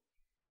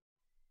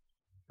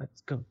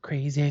let's go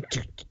crazy.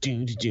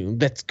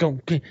 Let's go.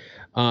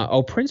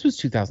 Prince was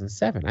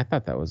 2007. I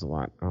thought that was a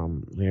lot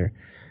later.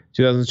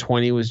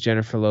 2020 was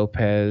Jennifer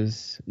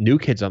Lopez. New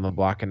Kids on the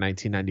Block in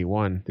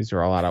 1991. These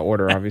are all out of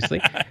order,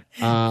 obviously.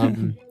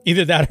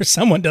 Either that or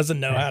someone doesn't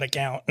know how to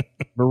count.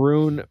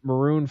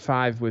 Maroon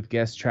 5 with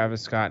guest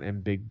Travis Scott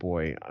and Big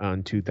Boy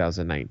on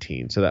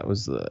 2019. So that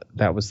was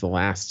the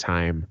last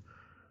time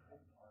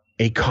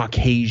a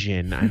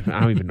Caucasian, I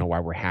don't even know why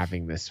we're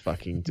having this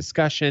fucking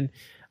discussion,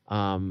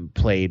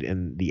 played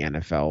in the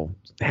NFL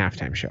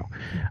halftime show.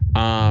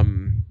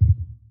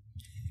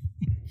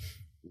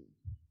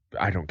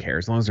 I don't care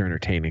as long as they're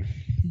entertaining.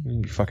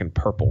 Fucking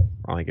purple.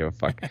 I don't give a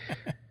fuck.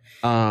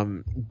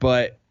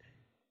 But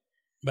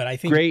I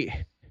think great.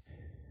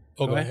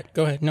 Oh, go ahead.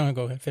 Go ahead. No,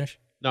 go ahead. Finish.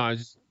 No, I was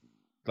just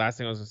last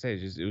thing I was gonna say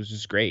is it was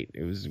just great.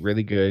 It was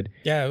really good.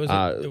 Yeah, it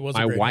was.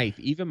 My wife,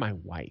 even my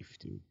wife,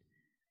 dude.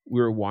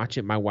 We were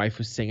watching. My wife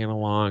was singing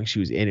along. She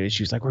was in it.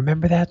 She was like,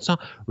 "Remember that song?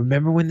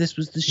 Remember when this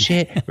was the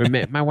shit?"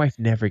 My wife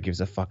never gives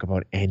a fuck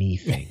about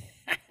anything.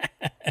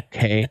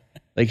 Okay.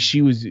 Like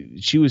she was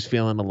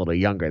feeling a little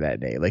younger that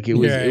day. Like it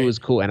was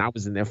cool. And I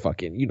was in there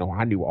fucking, you know,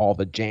 I knew all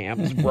the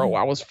jams, bro.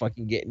 I was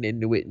fucking getting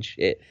into it and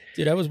shit.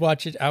 Dude, I was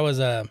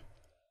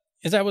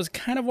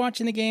kind of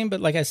watching the game,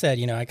 but like I said,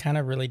 you know, I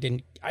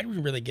didn't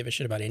really give a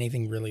shit about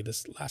anything really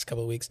this last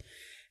couple of weeks.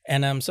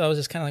 And so I was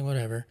just kind of like,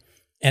 whatever.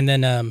 And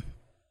then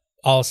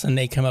all of a sudden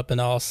they come up, and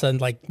all of a sudden,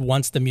 like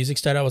once the music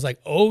started, I was like,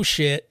 oh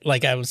shit.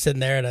 Like I was sitting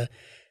there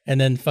and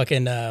then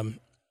fucking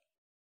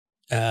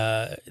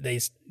they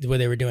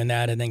were doing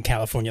that, and then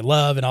California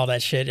Love and all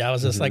that shit. I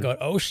was just like,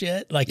 oh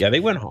shit. Like, yeah, they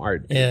went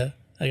hard. Yeah.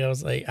 Like I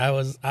was like, I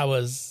was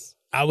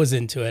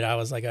into it. I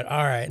was like, all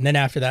right. And then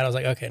after that I was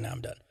like, okay, now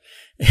I'm done.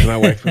 And my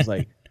wife was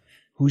like,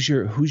 who's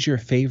your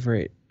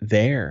favorite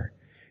there?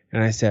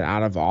 And I said,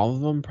 out of all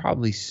of them,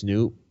 probably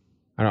Snoop,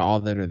 out of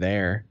all that are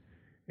there.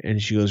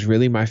 And she goes,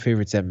 really? My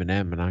favorite's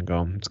Eminem. And I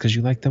go, it's because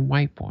you like them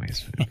white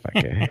boys.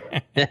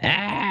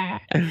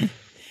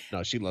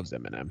 No, she loves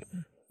Eminem.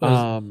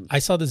 I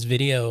saw this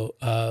video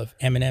of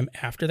Eminem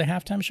after the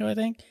halftime show, I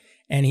think,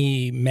 and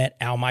he met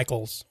Al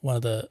Michaels,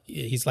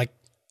 he's like,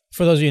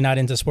 for those of you not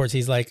into sports,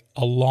 he's like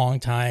a long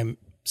time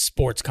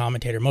sports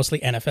commentator, mostly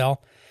NFL.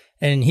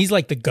 And he's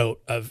like the GOAT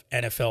of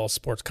NFL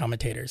sports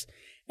commentators.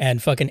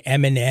 And fucking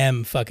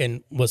Eminem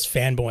fucking was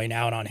fanboying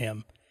out on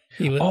him.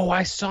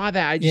 I saw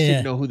that. I just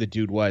didn't know who the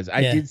dude was.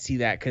 I did see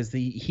that because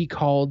he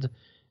called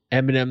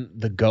Eminem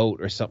the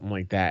GOAT or something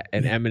like that,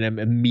 and Eminem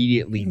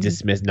immediately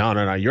dismissed.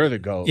 No, you're the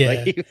GOAT.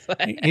 Yeah,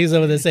 he's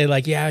over there saying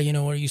like, yeah, you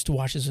know, I used to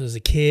watch this as a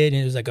kid,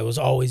 and it was like, it was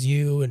always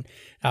you, and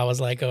I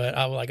was like,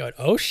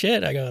 oh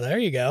shit. I go, there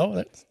you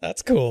go,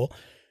 that's cool.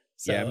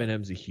 So, yeah,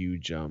 Eminem's a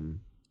huge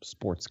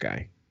sports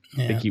guy.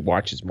 I think he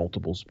watches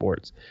multiple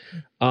sports.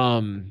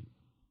 I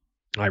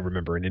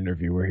remember an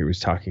interview where he was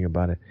talking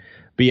about it.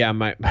 But yeah,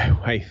 my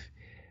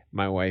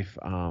wife,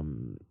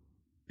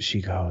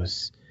 she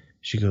goes,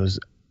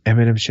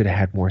 Eminem should have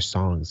had more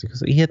songs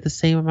because he had the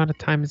same amount of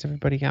time as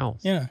everybody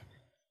else. Yeah.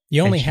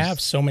 You only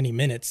have so many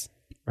minutes.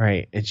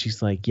 Right. And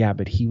she's like, yeah,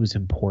 but he was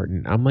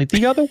important. I'm like,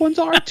 the other ones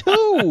are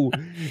too.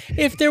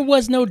 If there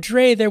was no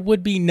Dre, there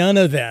would be none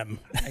of them.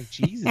 Like,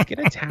 Jesus, get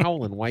a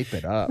towel and wipe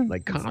it up.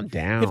 Like, calm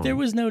down. If there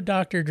was no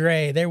Dr.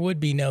 Dre, there would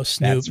be no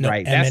Snoop. That's no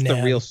right. Eminem. That's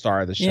the real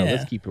star of the show. Yeah.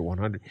 Let's keep it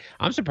 100.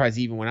 I'm surprised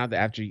he even went out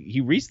there after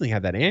he recently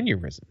had that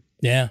aneurysm.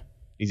 Yeah.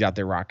 He's out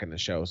there rocking the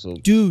show. So,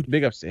 dude,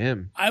 big ups to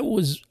him.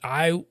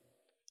 I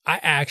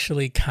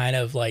actually kind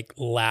of like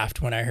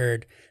laughed when I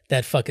heard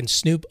that fucking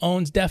Snoop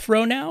owns Death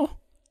Row now.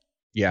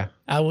 Yeah.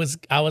 I was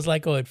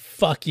like, going,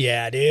 fuck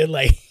yeah, dude.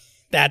 Like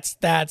that's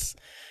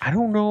I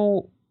don't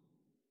know.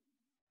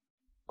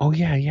 Oh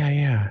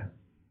yeah.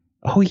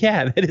 Oh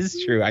yeah, that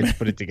is true. I just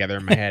put it together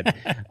in my head.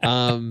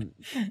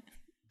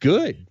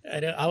 Good.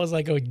 I was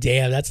like, oh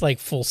damn, that's like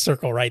full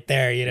circle right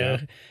there, you know.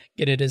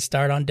 Getting his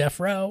start on Death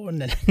Row and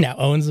then now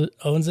owns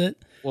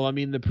it. Well, I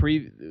mean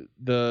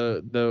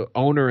the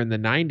owner in the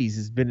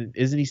 90s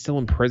isn't he still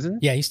in prison?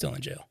 Yeah, he's still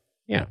in jail.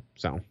 Yeah.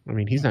 So I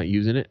mean he's not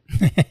using it.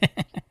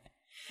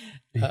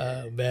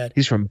 Oh man.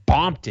 He's from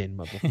Bompton,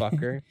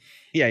 motherfucker.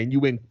 Yeah, and you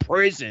in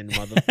prison,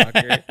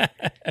 motherfucker.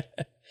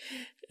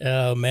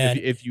 Oh man.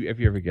 If you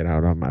ever get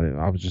out,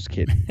 I was just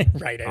kidding.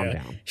 Right. Calm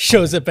down.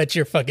 Shows up at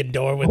your fucking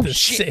door with this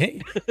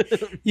shit.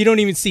 You don't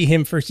even see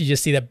him first. You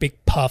just see that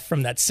big puff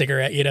from that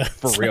cigarette, you know.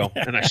 For real.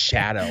 And a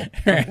shadow.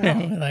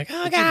 Like,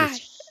 oh god.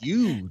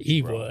 Huge.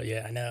 Evil.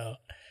 Yeah, I know.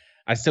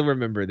 I still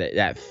remember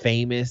that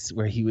famous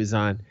where he was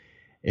on.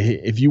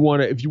 If you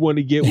want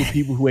to get with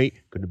people who ain't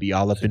gonna be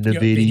all up in the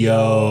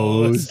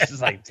videos.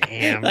 It's like,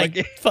 damn,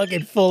 like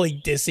fucking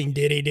fully dissing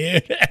Diddy,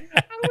 dude. I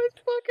was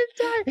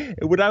fucking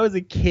tired. When I was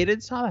a kid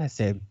and saw that, I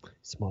said,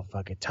 "This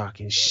motherfucker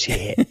talking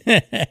shit."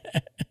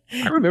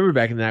 I remember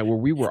back in the night where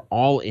we were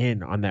all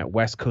in on that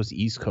West Coast,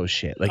 East Coast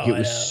shit. Like it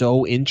was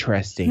so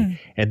interesting,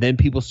 and then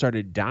people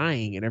started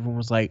dying, and everyone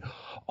was like,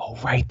 "Oh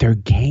right, they're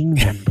gang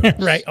members."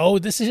 Right. Oh,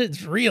 this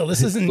is real.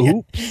 This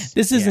isn't.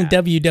 This isn't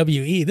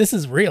WWE. This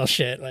is real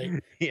shit.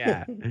 Like.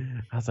 Yeah.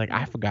 I was like,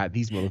 I forgot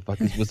these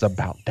motherfuckers was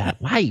about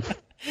that life.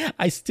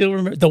 I still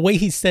remember the way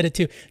he said it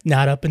too.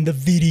 Not up in the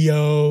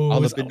video.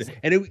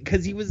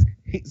 Because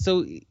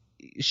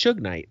Suge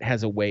Knight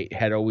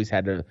had always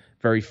had a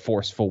very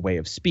forceful way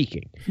of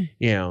speaking,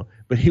 you know.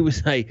 But he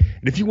was like,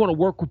 and if you want to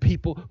work with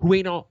people who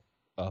ain't all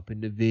up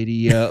in the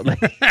video,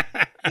 like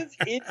it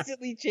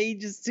instantly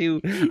changes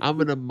to I'm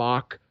gonna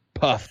mock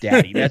Puff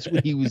Daddy. That's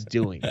what he was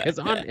doing.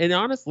 And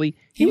honestly,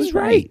 he was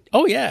right.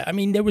 Oh yeah, I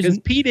mean there was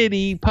P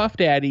Diddy, Puff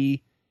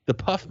Daddy, the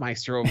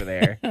Puffmeister over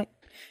there. I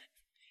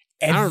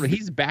don't know.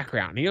 He's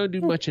background. He don't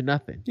do much of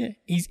nothing. Yeah,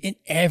 he's in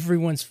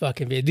everyone's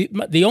fucking video.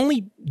 The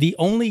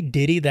only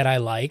Diddy that I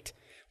liked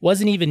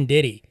wasn't even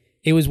Diddy.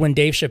 It was when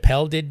Dave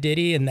Chappelle did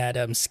Diddy in that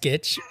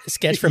sketch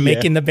for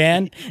Making the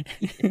Band.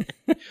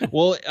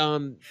 Well,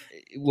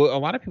 what a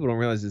lot of people don't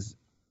realize is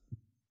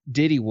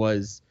Diddy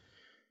was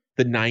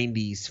the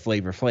 90s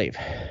Flavor Flav.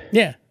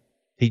 Yeah.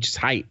 He just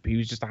hype. He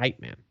was just a hype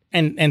man.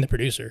 And the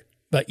producer.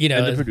 But you know,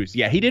 and the producer.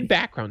 Yeah, he did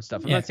background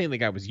stuff. I'm not saying the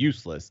guy was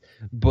useless,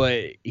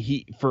 but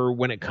for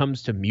when it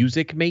comes to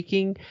music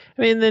making,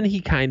 I mean, then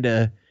he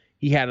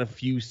had a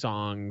few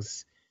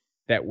songs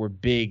that were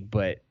big,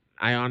 but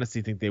I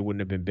honestly think they wouldn't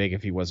have been big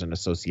if he wasn't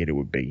associated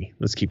with Biggie.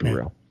 Let's keep it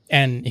real.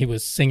 And he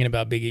was singing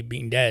about Biggie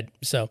being dead,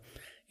 so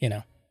you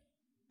know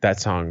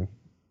that song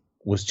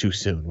was too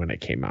soon when it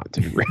came out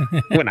to me.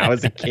 When I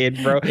was a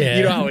kid, bro. Yeah.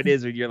 You know how it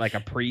is when you're like a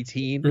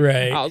preteen,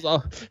 right? I was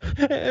all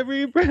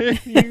every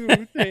breath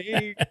you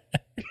take.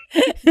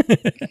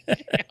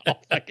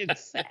 All fucking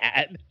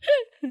sad.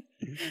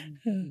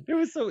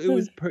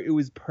 It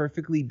was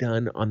perfectly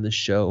done on the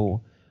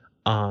show,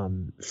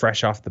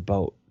 Fresh Off the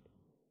Boat,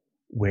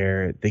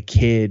 where the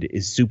kid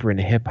is super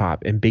into hip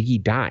hop and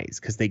Biggie dies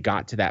because they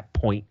got to that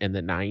point in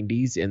the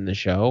 90s in the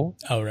show.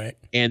 Oh right.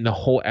 And the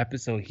whole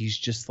episode, he's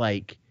just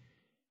like.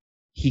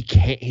 He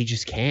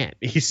just can't.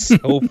 He's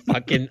so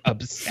fucking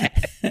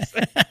upset.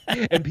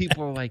 And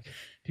people are like,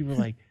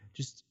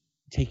 just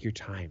take your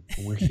time.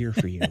 We're here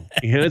for you.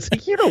 You know, it's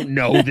like, you don't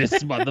know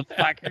this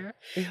motherfucker.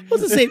 Well,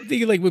 it's the same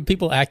thing like when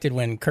people acted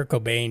when Kurt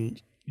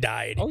Cobain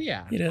died. Oh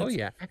yeah. You know? Oh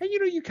yeah. And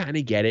you kind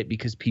of get it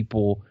because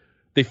people,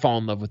 they fall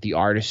in love with the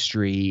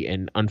artistry,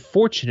 and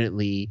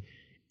unfortunately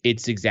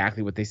it's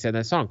exactly what they said in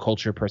that song,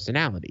 culture,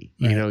 personality.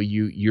 Right. You know,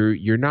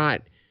 you're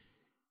not,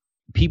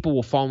 people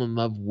will fall in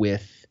love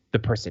with the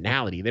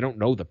personality. They don't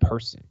know the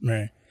person.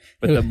 Right.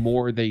 But the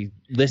more they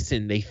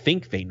listen, they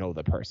think they know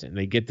the person.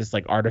 They get this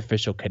like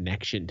artificial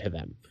connection to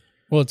them.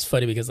 Well, it's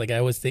funny because like I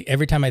always think,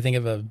 every time I think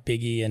of a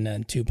Biggie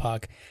and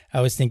Tupac, I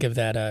always think of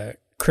that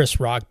Chris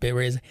Rock bit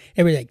where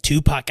everybody's like,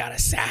 Tupac got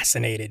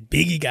assassinated,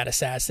 Biggie got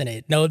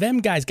assassinated. No, them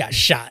guys got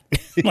shot.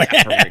 Like,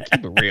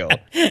 keep it real.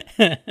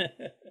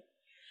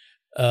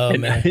 Oh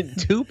man,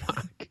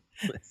 Tupac.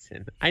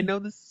 Listen, I know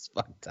this is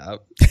fucked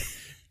up,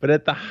 but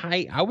at the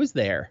height, I was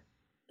there.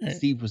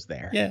 Steve was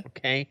there. Yeah.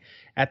 Okay.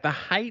 At the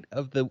height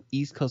of the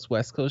East Coast,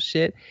 West Coast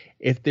shit,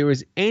 if there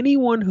was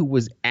anyone who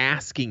was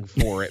asking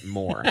for it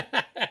more,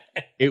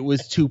 it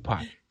was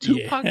Tupac.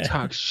 Tupac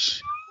talked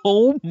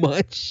so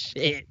much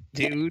shit,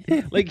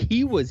 dude. Like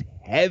he was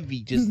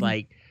heavy, just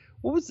like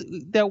What was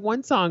that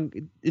one song?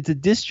 It's a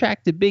diss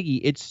track to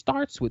Biggie. It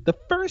starts with the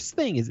first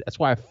thing is that's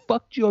why I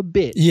fucked your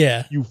bitch.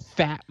 Yeah. You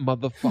fat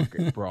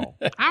motherfucker, bro.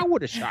 I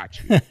would have shot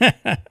you.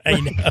 I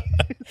know.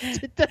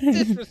 That's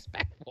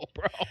disrespectful,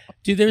 bro.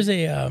 Dude,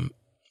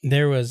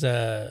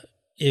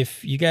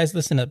 if you guys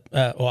listen to,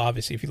 well,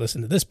 obviously, if you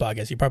listen to this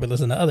podcast, you probably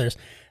listen to others.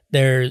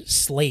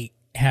 Slate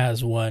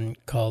has one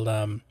called,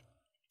 oh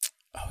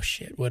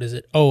shit, what is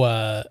it?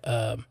 Oh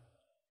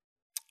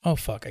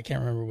fuck, I can't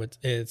remember what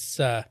it's.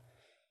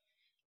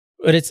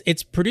 But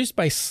it's produced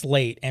by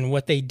Slate, and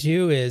what they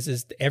do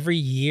is every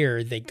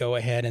year they go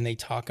ahead and they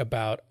talk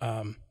about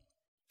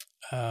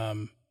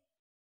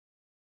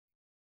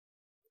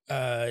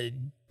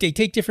they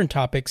take different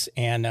topics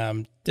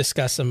and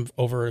discuss them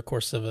over the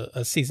course of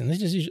a season. They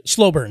just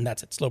slow burn,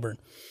 that's it, slow burn,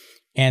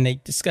 and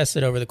they discuss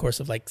it over the course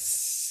of like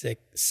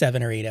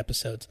 7 or 8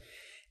 episodes.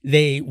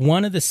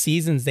 One of the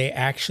seasons they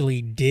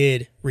actually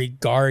did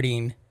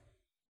regarding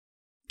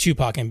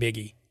Tupac and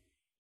Biggie.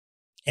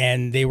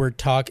 And they were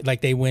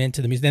they went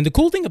into the music. And the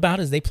cool thing about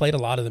it is they played a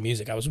lot of the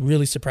music. I was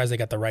really surprised they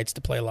got the rights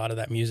to play a lot of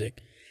that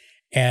music.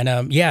 And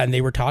and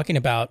they were talking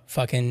about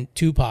fucking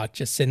Tupac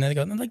just sitting there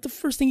going, like, the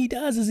first thing he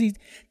does is he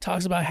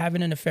talks about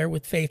having an affair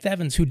with Faith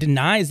Evans, who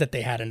denies that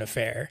they had an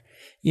affair,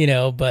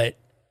 but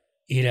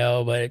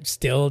it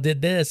still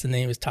did this. And then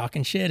he was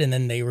talking shit. And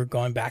then they were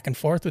going back and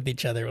forth with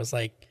each other. It was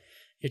like,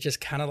 you're just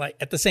kind of like,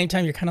 at the same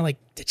time, you're kind of like,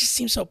 that just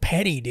seems so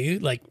petty,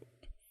 dude. Like,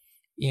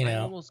 I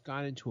almost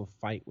got into a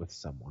fight with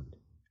someone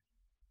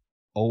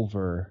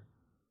over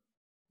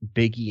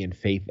Biggie and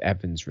Faith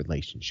Evans'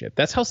 relationship.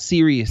 That's how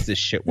serious this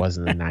shit was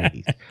in the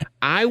 90s.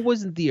 I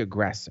wasn't the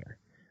aggressor,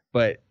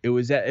 but it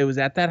was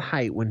at that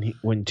height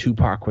when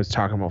Tupac was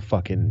talking about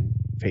fucking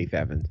Faith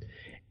Evans,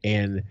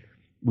 and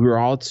we were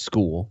all at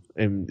school,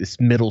 in this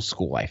middle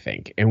school, I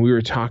think, and we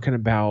were talking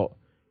about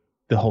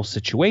the whole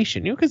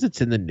situation, because it's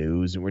in the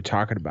news and we're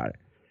talking about it.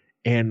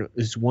 And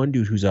this one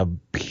dude who's a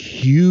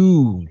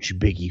huge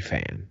Biggie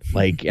fan,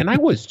 and I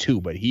was too,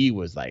 but he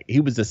was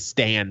a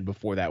stan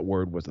before that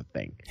word was a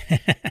thing.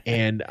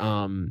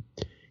 And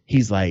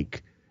he's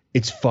like,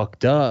 it's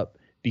fucked up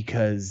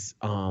because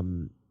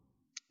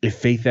if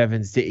Faith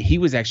Evans he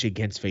was actually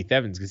against Faith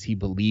Evans because he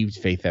believed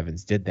Faith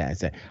Evans did that. I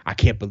said, I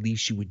can't believe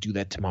she would do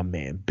that to my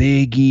man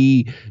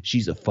Biggie.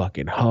 She's a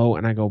fucking hoe.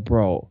 And I go,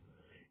 bro,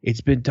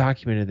 it's been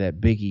documented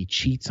that Biggie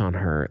cheats on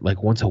her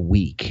like once a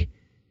week.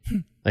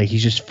 Like,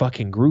 he's just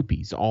fucking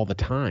groupies all the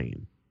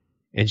time.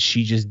 And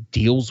she just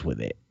deals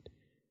with it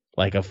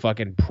like a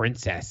fucking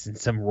princess in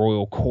some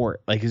royal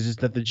court. Like, there's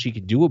just nothing she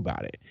can do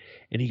about it.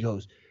 And he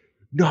goes,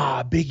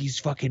 nah, Biggie's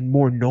fucking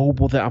more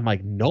noble than... I'm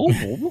like, noble?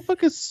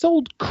 Motherfucker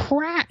sold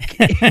crack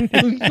in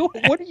New York.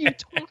 What are you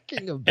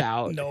talking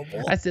about?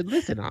 Noble? I said,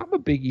 listen, I'm a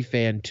Biggie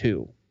fan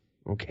too.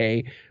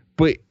 Okay?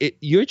 But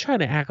you're trying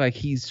to act like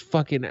he's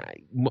fucking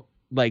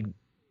like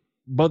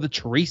Mother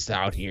Teresa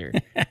out here.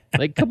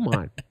 Like, come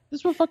on.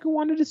 This motherfucker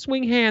wanted to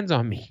swing hands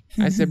on me.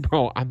 I said,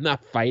 bro, I'm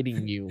not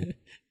fighting you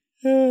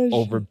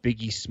over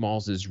Biggie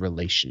Smalls'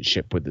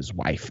 relationship with his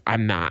wife.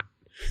 I'm not.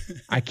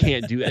 I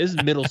can't do that. This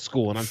is middle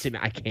school, and I'm saying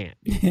I can't.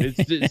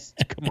 It's just,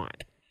 come on.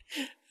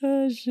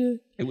 Oh,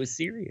 shit. It was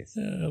serious.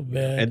 Oh,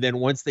 man. And then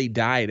once they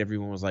died,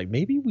 everyone was like,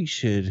 maybe we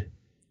should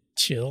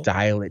chill,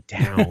 dial it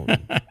down.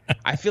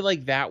 I feel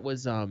like that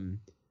was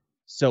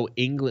so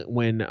England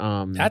when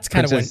that's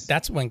kind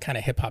of when kind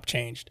of hip hop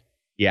changed.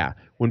 Yeah,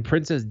 when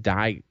Princess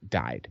died.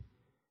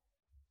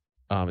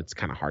 It's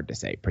kind of hard to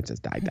say. Princess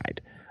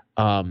died.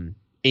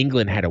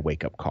 England had a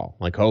wake up call.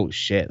 Like, oh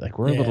shit! Like,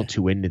 we're a little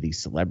too into these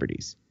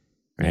celebrities,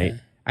 right? Yeah.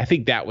 I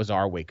think that was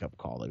our wake up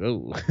call. Like,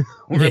 oh,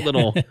 we're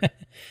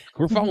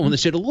following the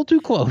shit a little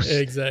too close.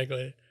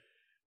 Exactly.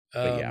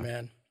 Oh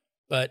man,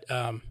 but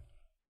I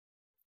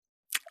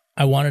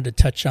wanted to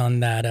touch on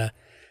that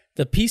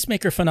the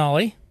Peacemaker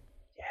finale.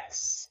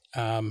 Yes.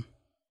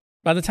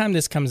 By the time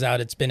this comes out,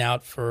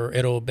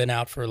 it'll have been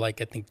out for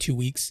like, I think 2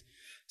 weeks.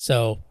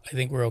 So I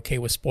think we're okay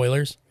with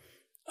spoilers.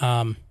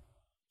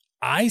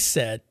 I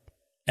said,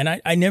 and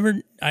I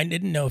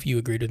didn't know if you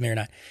agreed with me or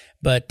not,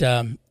 but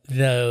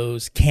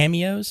those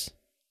cameos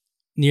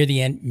near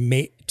the end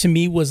to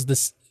me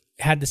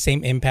had the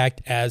same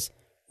impact as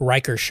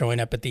Riker showing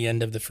up at the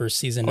end of the first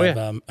season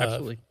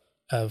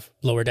of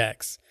Lower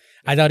Decks.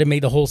 I thought it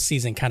made the whole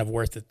season kind of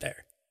worth it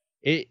there.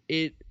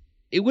 It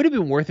would have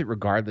been worth it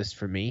regardless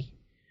for me.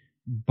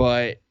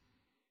 But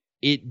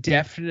it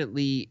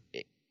definitely,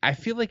 I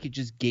feel like it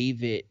just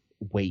gave it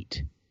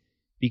weight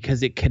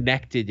because it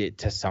connected it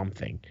to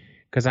something.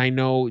 Because I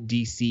know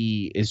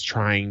DC is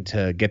trying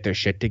to get their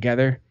shit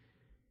together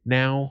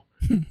now,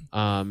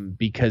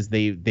 because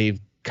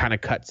they've kind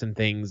of cut some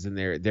things and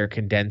they're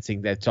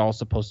condensing. That's all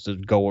supposed to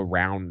go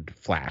around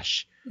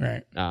Flash.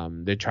 Right.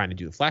 They're trying to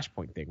do the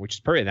Flashpoint thing, which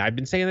is perfect. I've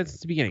been saying that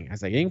since the beginning. I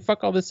was like, hey,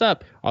 fuck all this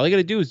up. All they got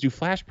to do is do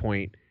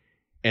Flashpoint.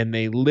 And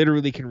they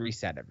literally can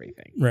reset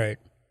everything. Right.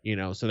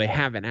 So they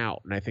have an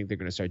out, and I think they're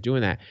going to start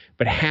doing that.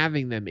 But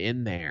having them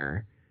in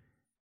there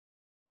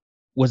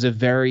was a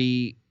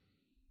very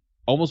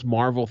almost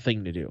Marvel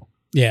thing to do.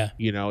 Yeah.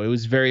 You know, it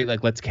was very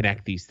like, let's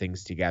connect these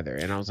things together.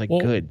 And I was like,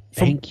 Well, good,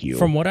 thank you.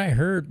 From what I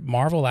heard,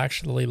 Marvel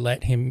actually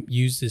let him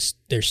use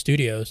their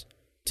studios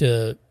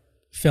to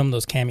film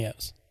those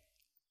cameos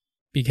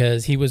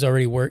because he was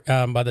already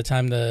by the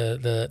time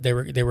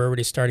they were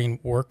already starting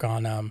work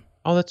on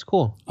oh, that's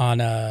cool. On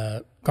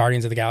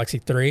Guardians of the Galaxy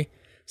 3.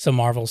 So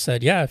Marvel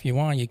said, yeah, if you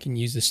want, you can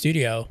use the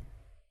studio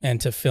and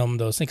to film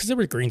those things because they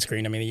were green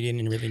screen. I mean, you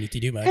didn't really need to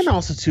do much. And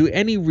also, too,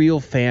 any real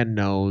fan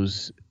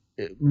knows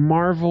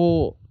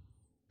Marvel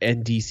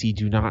and DC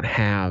do not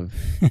have.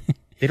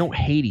 They don't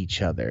hate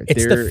each other.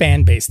 It's the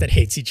fan base that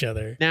hates each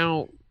other.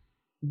 Now,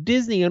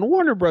 Disney and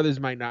Warner Brothers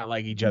might not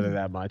like each other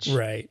that much.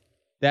 Right.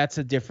 That's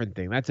a different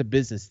thing. That's a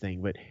business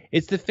thing. But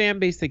it's the fan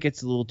base that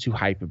gets a little too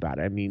hype about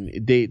it. I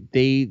mean,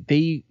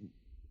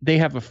 they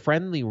have a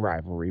friendly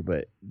rivalry,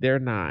 but they're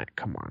not.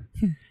 Come on.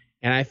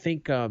 And I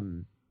think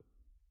Gunn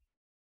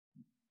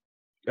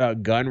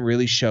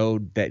really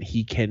showed that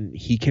he can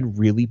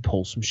really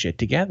pull some shit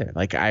together.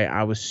 Like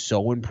I was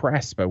so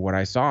impressed by what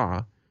I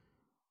saw,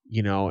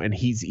 you know, and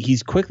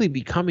he's quickly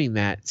becoming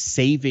that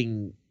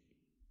saving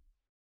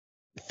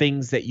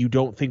things that you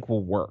don't think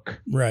will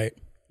work. Right.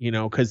 You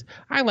know, because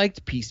I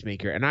liked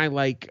Peacemaker and I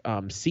like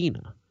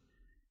Cena,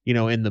 you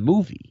know, in the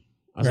movie.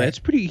 I was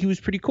like, he was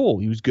pretty cool.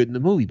 He was good in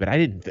the movie, but I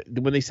didn't.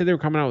 When they said they were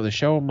coming out with a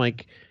show, I'm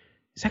like,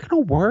 is that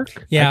gonna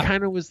work? Yeah. It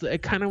kind of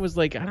was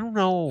like, I don't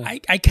know.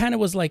 I kind of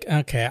was like,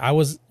 okay, I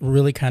was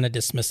really kind of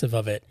dismissive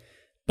of it,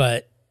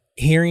 but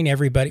hearing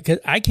everybody, because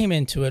I came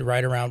into it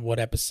right around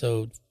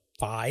episode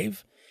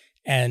 5,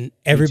 and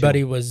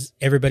everybody was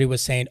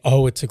saying,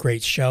 oh, it's a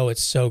great show,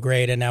 it's so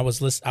great, and I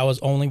was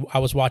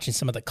watching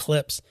some of the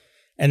clips,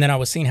 and then I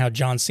was seeing how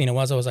John Cena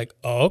was. I was like,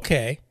 oh,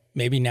 okay,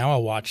 maybe now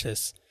I'll watch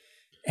this,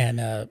 and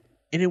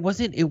it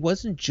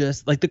wasn't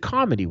just like the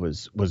comedy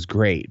was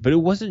great, but it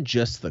wasn't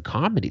just the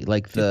comedy.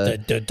 Like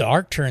the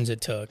dark turns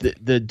it took.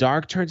 The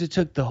dark turns it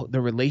took,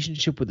 the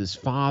relationship with his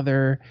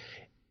father.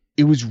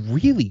 It was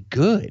really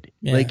good.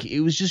 Yeah. Like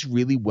it was just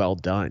really well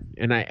done.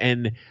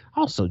 And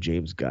also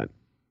James Gunn.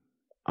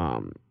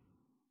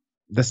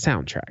 The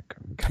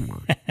soundtrack. Come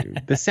on,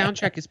 dude. The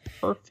soundtrack is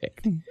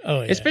perfect.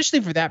 Oh, yeah. Especially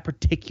for that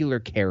particular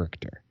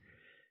character.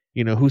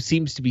 You know, who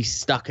seems to be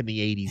stuck in the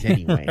 80s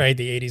anyway. Right,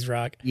 the 80s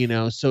rock. You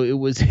know, so it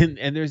was,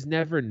 and there's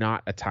never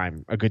not a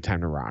good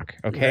time to rock,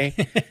 okay?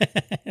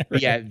 Right.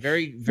 But yeah,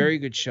 very, very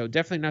good show.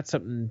 Definitely not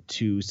something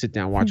to sit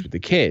down and watch with the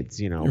kids,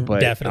 you know,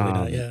 but definitely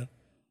not, yeah.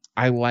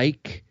 I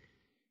like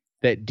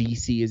that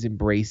DC is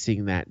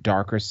embracing that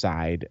darker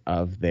side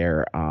of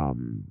their,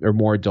 or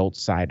more adult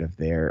side of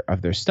their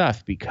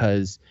stuff,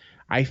 because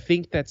I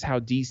think that's how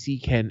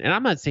DC can, and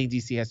I'm not saying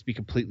DC has to be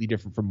completely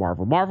different from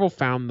Marvel. Marvel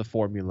found the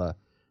formula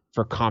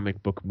for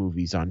comic book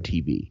movies on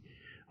TV.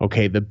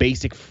 Okay, the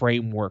basic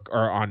framework,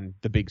 or on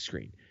the big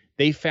screen.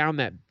 They found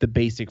that the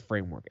basic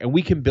framework, and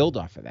we can build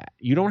off of that.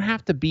 You don't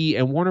have to be,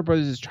 and Warner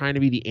Brothers is trying to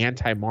be the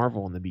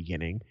anti-Marvel in the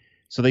beginning,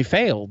 so they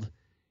failed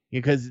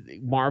because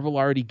Marvel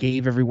already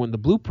gave everyone the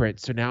blueprint.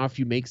 So now if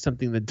you make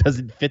something that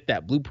doesn't fit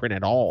that blueprint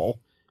at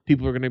all,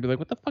 people are going to be like,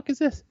 what the fuck is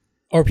this?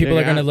 Or people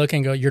are going to look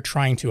and go, you're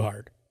trying too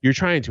hard. You're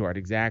trying too hard,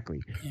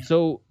 exactly. Yeah.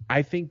 So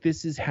I think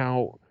this is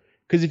how,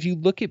 because if you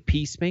look at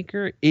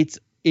Peacemaker, it's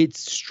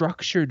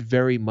structured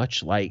very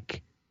much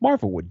like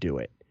Marvel would do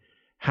it.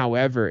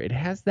 However, it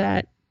has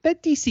that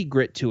DC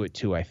grit to it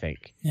too, I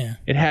think. Yeah.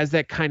 It has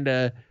that kind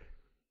of,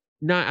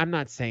 I'm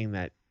not saying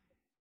that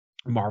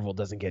Marvel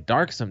doesn't get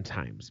dark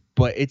sometimes,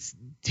 but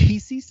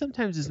DC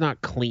sometimes is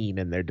not clean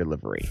in their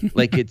delivery.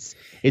 Like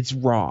it's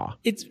raw.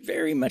 It's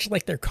very much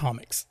like their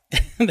comics.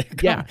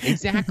 Yeah,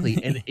 exactly.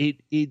 And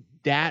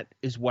that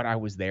is what I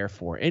was there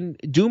for. And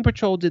Doom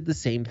Patrol did the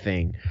same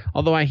thing.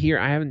 Although I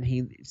haven't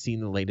seen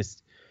the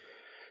latest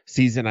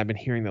season. I've been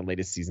hearing the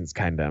latest season's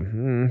kind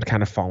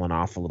of fallen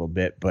off a little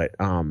bit, but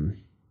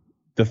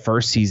the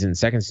first season,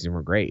 second season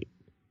were great,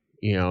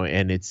 you know,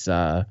 and it's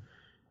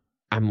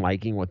I'm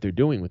liking what they're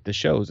doing with the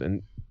shows,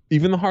 and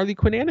even the Harley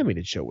Quinn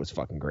animated show was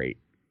fucking great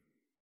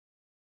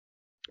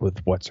with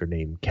what's her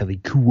name, Kelly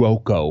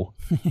Kuoko.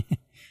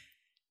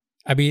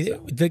 I mean,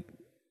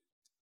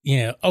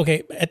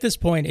 okay, at this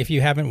point, if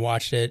you haven't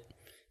watched it,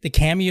 the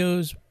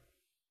cameos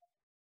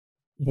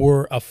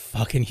were a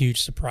fucking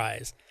huge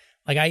surprise.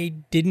 Like I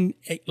didn't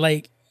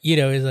like, you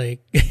know, it's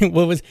like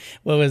what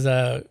was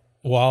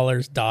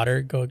Waller's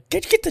daughter go,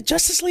 get the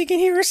Justice League in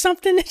here or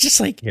something? It's just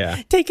like,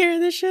 yeah, take care of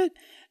this shit.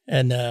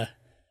 And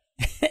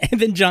and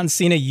then John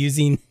Cena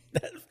using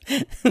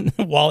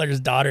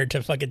Waller's daughter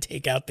to fucking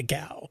take out the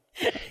cow.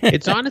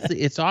 It's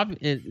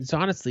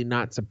honestly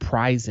not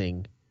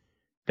surprising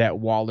that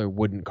Waller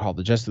wouldn't call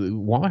the Justice League.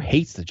 Waller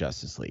hates the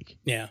Justice League.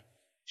 Yeah,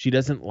 she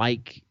doesn't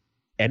like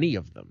any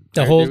of them.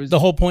 The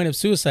whole point of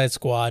Suicide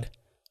Squad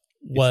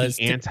was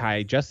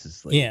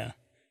anti-Justice League. Yeah.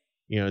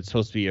 You know, it's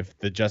supposed to be if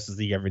the Justice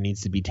League ever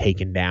needs to be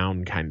taken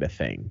down kind of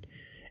thing.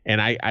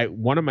 And I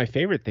one of my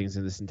favorite things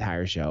in this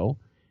entire show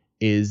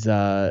is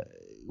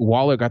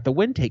Waller got the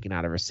wind taken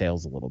out of her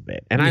sails a little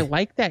bit. And I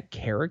like that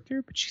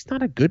character, but she's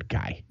not a good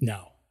guy.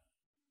 No.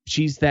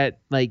 She's that,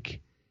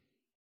 like,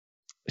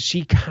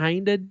 she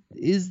kind of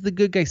is the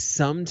good guy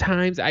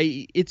sometimes.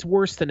 It's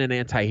worse than an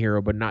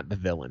anti-hero, but not the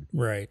villain.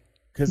 Right.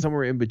 Because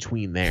somewhere in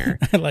between there.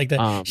 I like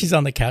that. She's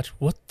on the couch.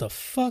 What the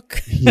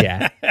fuck?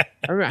 Yeah.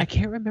 I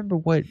can't remember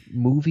what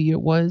movie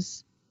it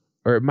was,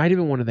 or it might have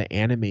been one of the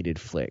animated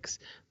flicks,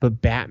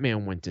 but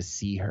Batman went to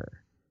see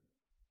her.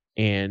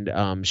 And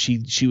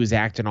she was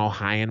acting all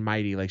high and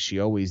mighty like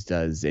she always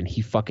does, and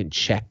he fucking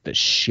checked the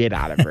shit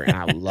out of her, and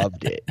I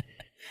loved it.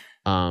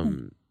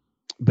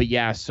 But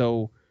yeah,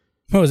 so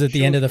what was it?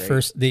 The end of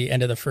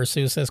the first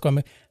Suicide Squad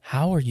movie?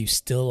 How are you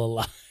still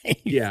alive?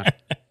 Yeah.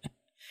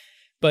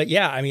 But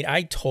yeah, I mean,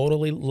 I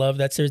totally love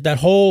that series. That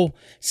whole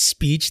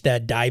speech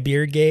that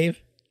Diebeard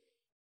gave.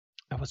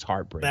 That was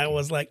heartbreaking. That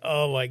was like,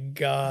 oh my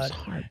God. It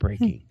was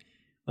heartbreaking.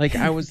 Like,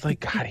 I was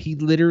like, God, he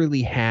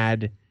literally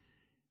had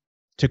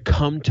to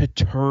come to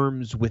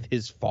terms with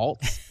his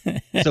faults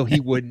so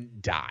he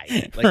wouldn't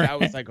die. Like, I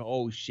was like,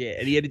 oh shit.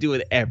 And he had to do it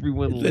with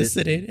everyone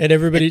listening. And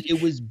everybody. And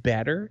it was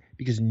better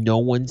because no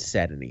one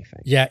said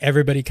anything. Yeah,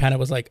 everybody kind of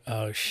was like,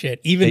 oh shit.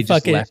 Even they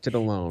fucking just left it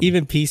alone.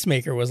 Even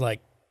Peacemaker was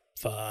like,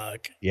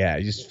 fuck. Yeah,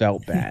 I just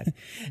felt bad.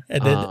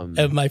 And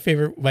then my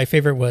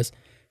favorite was,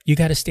 you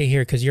got to stay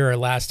here because you're our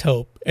last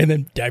hope. And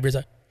then Diebeard's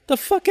like, the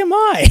fuck am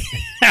I?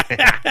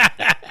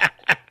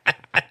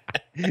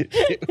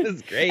 It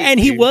was great. And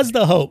he was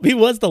the hope. He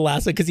was the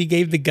last one because he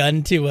gave the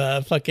gun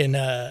to fucking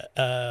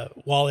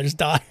Waller's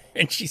daughter,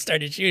 and she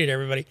started shooting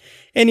everybody.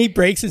 And he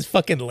breaks his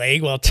fucking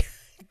leg while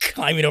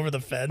climbing over the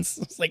fence.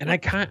 It's like, and I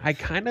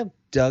kind of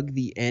dug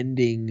the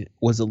ending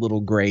was a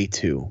little gray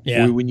too.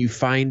 Yeah. When you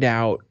find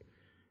out,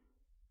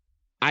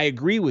 I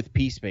agree with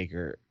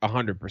Peacemaker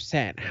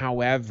 100%.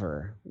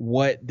 However,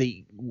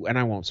 and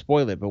I won't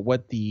spoil it, but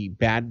what the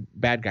bad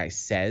guy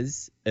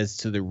says as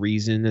to the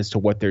reason as to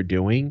what they're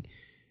doing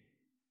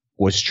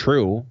was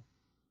true,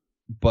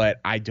 but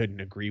I didn't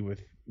agree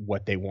with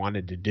what they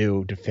wanted to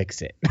do to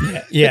fix it.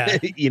 Yeah.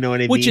 You know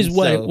what I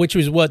mean? Which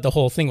was what the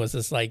whole thing was.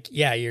 It's like,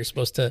 yeah, you're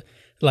supposed to,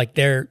 like,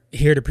 they're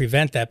here to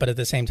prevent that, but at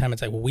the same time,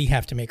 it's like, well, we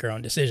have to make our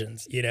own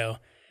decisions, you know?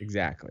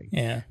 Exactly.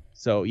 Yeah.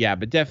 So yeah,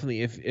 but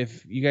definitely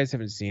if you guys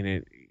haven't seen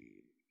it,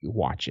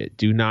 watch it.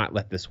 Do not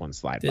let this one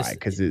slide by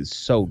because it's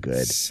so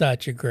good.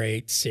 Such a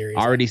great series.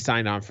 Already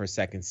signed on for a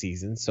second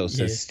season. So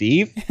says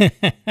Steve.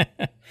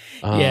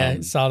 Yeah,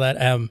 saw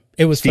that.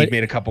 It was Steve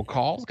made a couple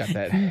calls. Got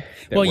that.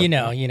 Well, you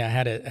know,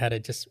 had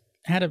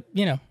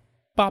to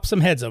bop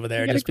some heads over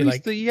there. Just be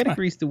like, you got to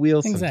grease the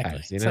wheels. Exactly.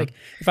 Sometimes, you it's know? like,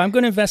 if I'm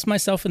going to invest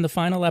myself in the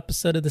final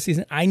episode of the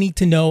season, I need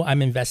to know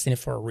I'm investing it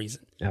for a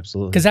reason.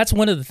 Absolutely. Because that's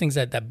one of the things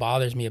that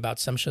bothers me about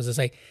some shows. It's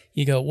like,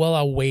 you go, well,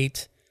 I'll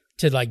wait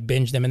to like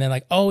binge them, and then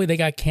like, oh,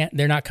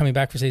 they're not coming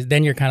back for season.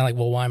 Then you're kind of like,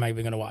 well, why am I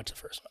even going to watch the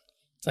first one?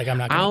 It's like, I'm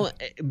not going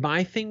to.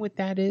 My thing with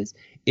that is,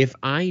 if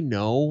I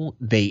know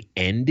they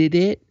ended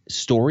it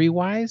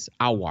story-wise,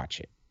 I'll watch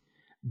it.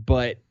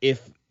 But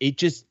if it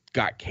just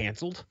got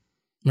canceled,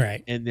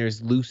 right, and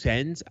there's loose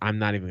ends, I'm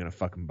not even going to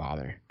fucking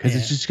bother because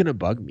it's just going to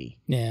bug me.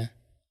 Yeah.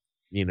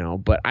 You know,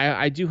 but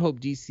I do hope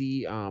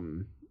DC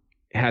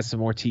has some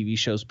more TV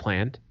shows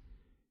planned.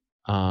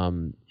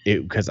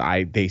 Because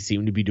they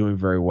seem to be doing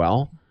very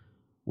well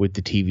with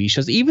the TV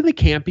shows. Even the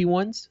campy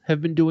ones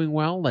have been doing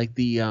well. Like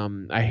the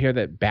I hear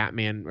that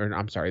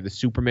the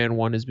Superman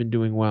one has been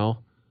doing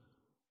well.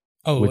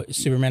 Oh,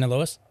 Superman and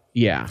Lois?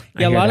 Yeah.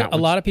 Yeah, a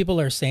lot of people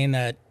are saying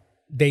that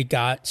they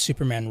got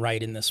Superman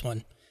right in this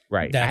one.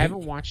 Right. I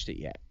haven't watched it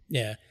yet.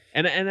 Yeah.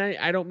 And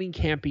I don't mean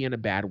campy in a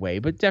bad way,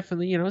 but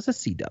definitely, it's a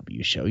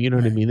CW show. You know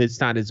what I mean? It's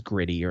not as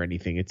gritty or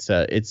anything. It's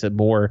a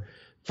more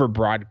for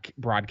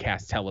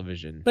broadcast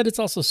television. But it's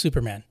also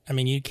Superman. I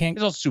mean, you can't.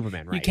 It's also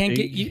Superman, right?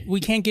 We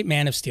can't get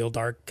Man of Steel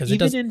dark because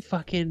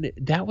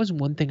that was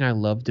one thing I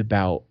loved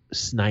about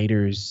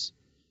Snyder's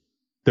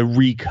the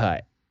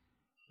recut,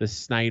 the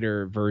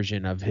Snyder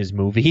version of his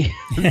movie,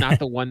 not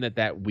the one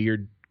that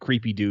weird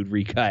creepy dude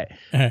recut.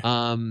 It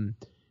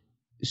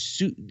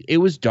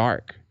was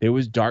dark. There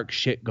was dark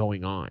shit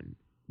going on,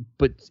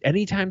 but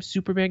anytime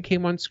Superman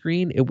came on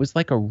screen, it was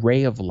like a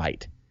ray of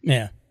light.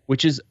 Yeah.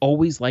 Which is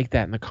always like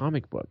that in the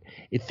comic book.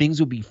 Things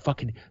will be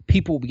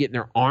people will be getting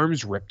their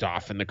arms ripped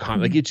off in the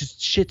comic. Like, it's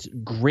just shit's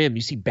grim.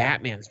 You see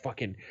Batman's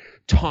fucking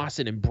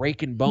tossing and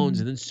breaking bones,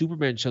 and then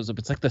Superman shows up.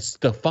 It's like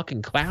the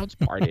fucking clouds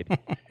parted.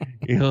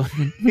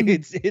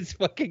 It's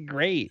fucking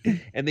great.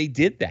 And they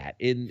did that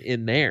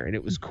in there, and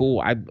it was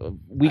cool.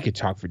 We could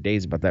talk for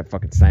days about that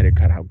fucking Snyder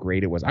cut, how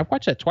great it was. I've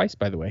watched that twice,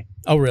 by the way.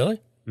 Oh,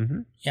 really?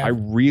 Mm-hmm. Yeah. I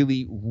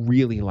really,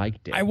 really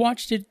liked it. I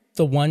watched it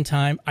the one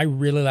time. I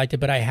really liked it,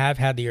 but I have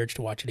had the urge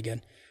to watch it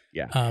again.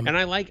 Yeah. And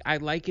I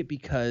like it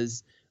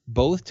because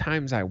both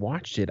times I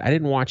watched it, I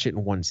didn't watch it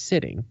in one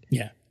sitting.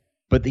 Yeah.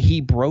 But he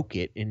broke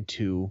it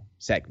into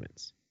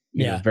segments.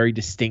 You know, very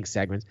distinct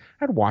segments.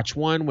 I'd watch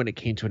one. When it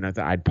came to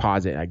another, I'd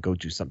pause it. I'd go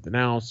do something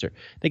else. Or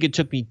I think it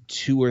took me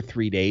 2 or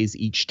 3 days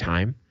each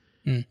time.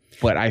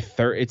 But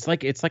it's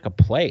like a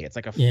play. It's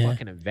like a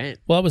fucking event.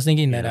 Well, I was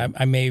thinking that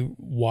I may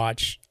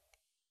watch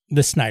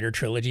the Snyder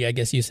trilogy, I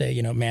guess you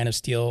say, Man of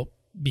Steel,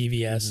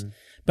 BVS,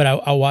 but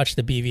I'll watch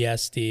the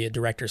BVS, the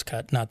director's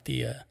cut, not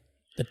the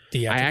The I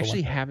theatrical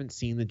actually one. haven't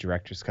seen the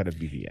director's cut of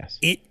BVS.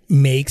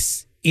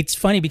 It's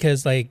funny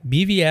because like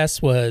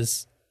BVS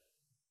was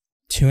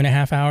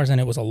 2.5 hours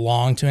and it was a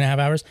long 2.5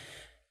 hours.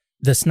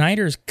 The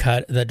Snyder's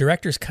cut, the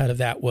director's cut of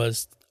that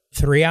was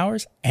 3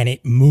 hours, and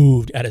it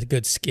moved at a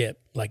good skip.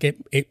 Like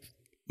it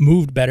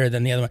moved better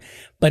than the other one,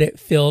 but it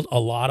filled a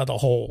lot of the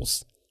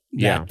holes.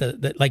 Yeah.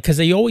 Like, because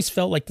they always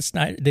felt like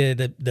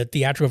the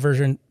theatrical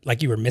version,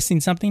 like you were missing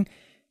something.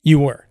 You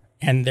were,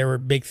 and there were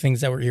big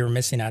things that you were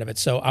missing out of it.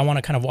 So I want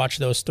to kind of watch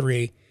those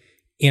 3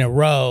 in a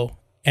row,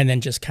 and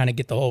then just kind of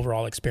get the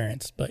overall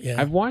experience. But yeah,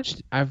 I've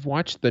watched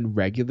the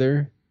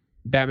regular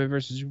Batman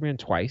vs Superman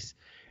twice,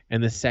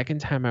 and the second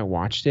time I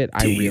watched it,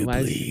 I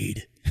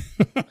realized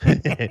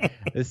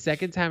the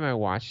second time I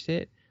watched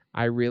it,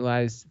 I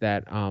realized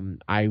that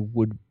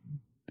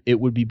it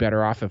would be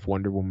better off if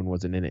Wonder Woman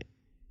wasn't in it.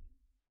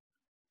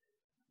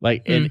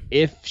 Like, and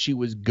if she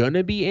was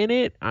gonna be in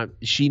it,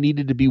 she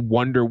needed to be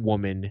Wonder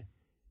Woman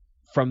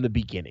from the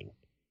beginning,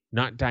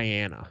 not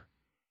Diana.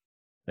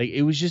 Like,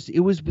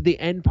 the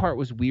end part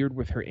was weird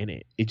with her in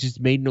it. It just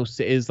made no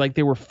sense. It's like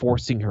they were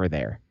forcing her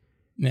there.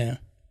 Yeah.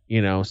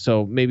 You know,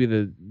 so maybe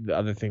the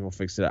other thing will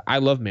fix it. I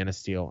love Man of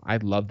Steel. I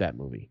love that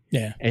movie.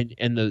 Yeah.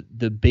 And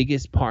the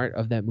biggest part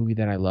of that movie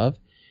that I love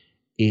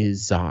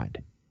is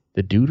Zod.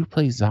 The dude who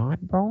plays Zod,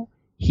 bro,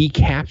 he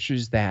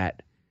captures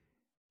that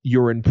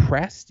you're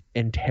impressed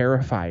and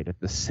terrified at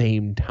the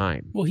same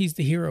time. Well, he's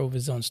the hero of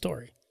his own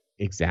story.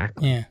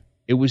 Exactly. Yeah.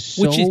 It was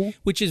so...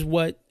 Which is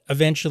what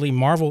eventually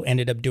Marvel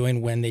ended up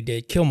doing when they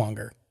did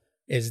Killmonger,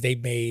 is they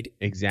did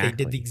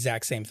the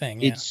exact same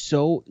thing. Yeah.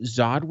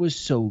 Zod was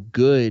so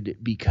good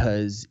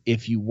because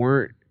if you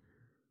weren't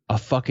a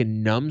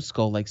fucking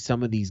numbskull like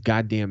some of these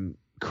goddamn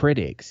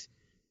critics,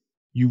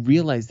 you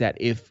realize that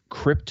if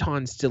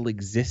Krypton still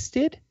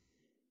existed,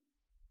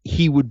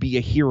 he would be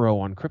a hero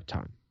on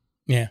Krypton.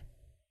 Yeah.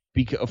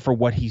 For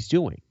what he's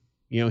doing.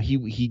 You know,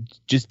 he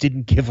just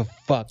didn't give a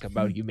fuck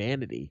about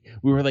humanity.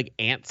 We were like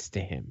ants to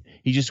him.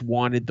 He just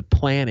wanted the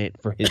planet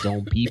for his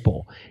own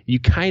people. You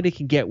kind of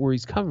can get where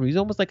he's coming from. He's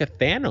almost like a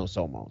Thanos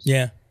almost.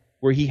 Yeah.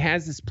 Where he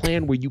has this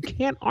plan where you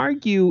can't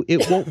argue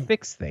it won't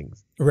fix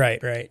things.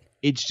 Right.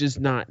 It's just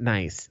not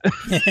nice.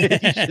 You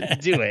should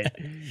do it.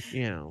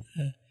 You know.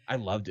 I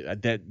loved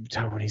it. That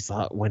time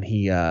when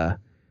he the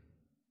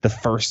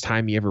first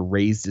time he ever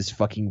raised his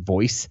fucking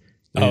voice.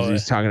 He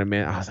was talking to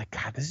man. I was like,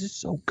 God, this is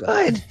so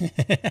good.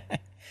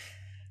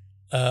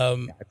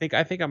 I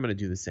think I'm gonna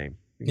do the same.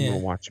 I'm gonna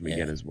watch him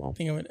again as well. I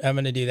think I'm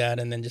gonna do that,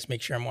 and then just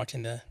make sure I'm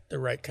watching the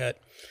right cut.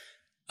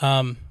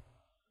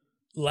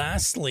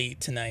 Lastly,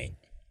 tonight,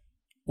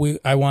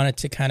 I wanted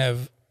to kind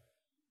of,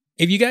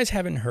 if you guys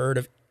haven't heard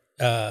of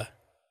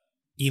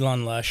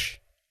Elon Lush,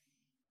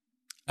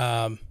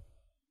 one,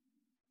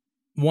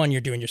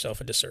 you're doing yourself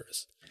a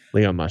disservice.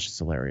 Leon Lush is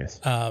hilarious.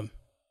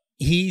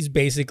 He's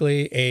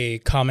basically a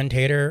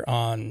commentator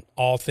on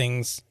all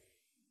things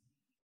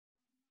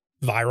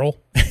viral.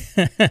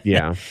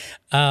 Yeah.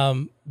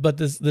 But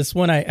this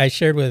one I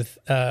shared with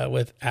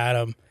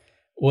Adam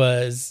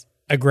was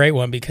a great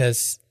one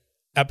because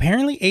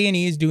apparently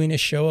A&E is doing a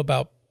show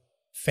about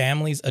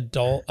families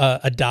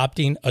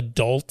adopting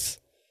adult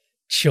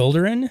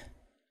children,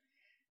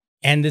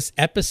 and this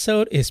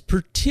episode is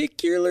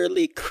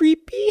particularly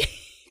creepy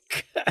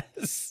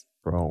because,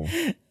 bro,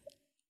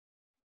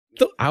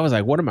 I was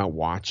like, what am I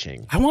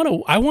watching? I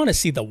want to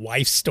see the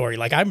wife's story.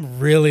 Like,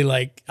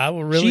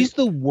 she's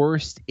the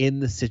worst in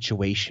the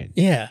situation.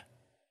 Yeah.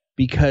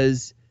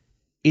 Because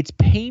it's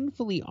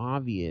painfully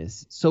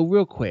obvious. So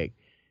real quick,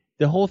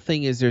 the whole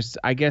thing is there's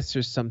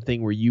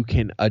something where you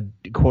can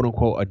quote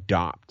unquote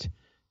adopt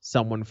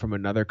someone from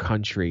another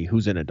country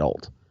who's an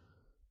adult.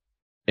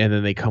 And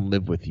then they come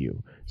live with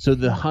you. So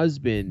the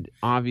husband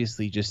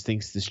obviously just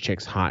thinks this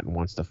chick's hot and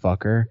wants to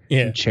fuck her.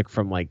 Yeah. Some chick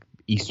from like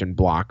Eastern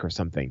Bloc or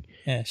something.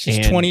 Yeah,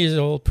 she's 20 years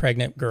old,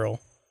 pregnant girl.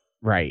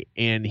 Right.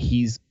 And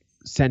he's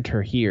sent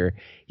her here.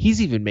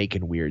 He's even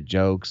making weird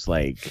jokes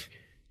like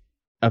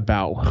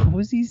about, what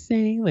was he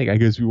saying? Like, I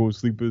guess we won't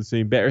sleep in the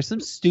same bed or some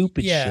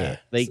stupid shit.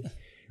 Like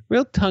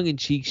real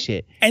tongue-in-cheek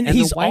shit. And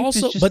he's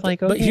also, but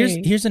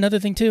okay. here's another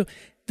thing too.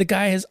 The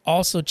guy has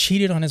also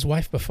cheated on his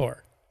wife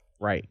before.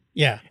 Right.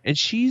 Yeah. And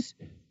she's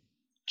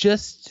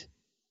just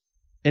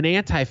an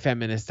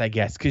anti-feminist, I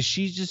guess, because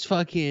she's just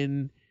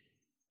fucking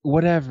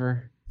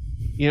whatever.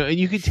 You know, and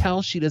you can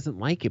tell she doesn't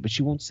like it, but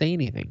she won't say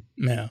anything.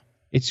 No.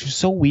 It's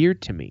so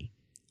weird to me.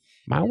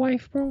 My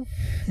wife, bro.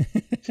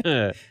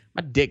 My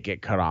dick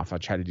get cut off. I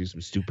try to do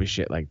some stupid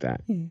shit like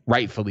that.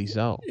 Rightfully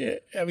so. Yeah,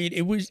 I mean,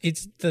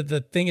 it's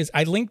the thing is,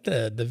 I linked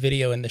the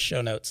video in the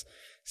show notes.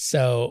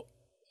 So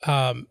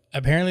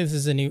apparently this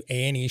is a new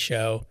A&E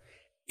show,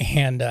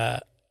 and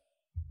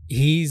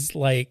he's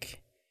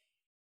like,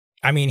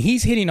 I mean,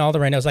 he's hitting all the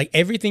right notes. Like,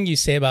 everything you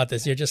say about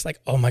this, you're just like,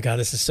 oh my God,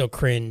 this is so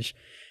cringe.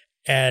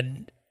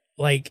 And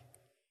like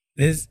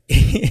this,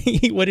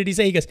 what did he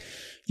say? He goes,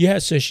 yeah,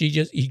 so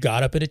he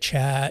got up in a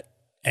chat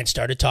and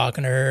started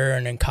talking to her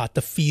and then caught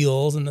the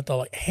feels, and then they're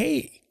like,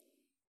 hey,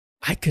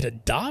 I could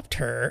adopt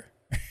her.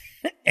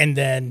 And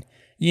then,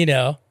 you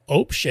know,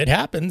 shit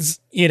happens.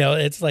 You know,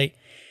 it's like,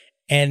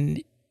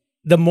 And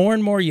the more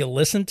and more you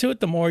listen to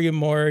it, the more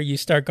you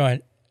start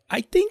going,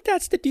 I think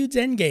that's the dude's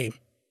end game.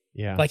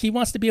 Yeah. Like he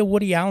wants to be a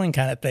Woody Allen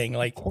kind of thing.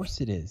 Like, of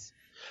course it is.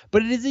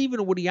 But it isn't even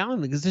a Woody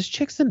Allen because this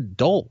chick's an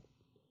adult.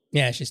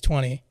 Yeah, she's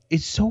 20.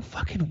 It's so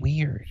fucking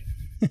weird.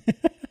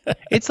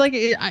 It's like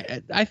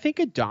I think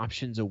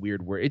adoption's a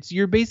weird word.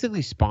 You're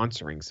basically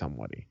sponsoring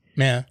somebody.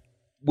 Yeah.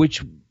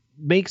 Which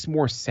makes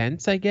more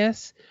sense, I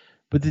guess.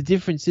 But the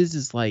difference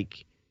is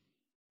like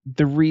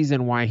the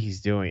reason why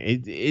he's doing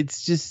it.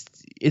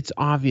 It's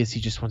obvious he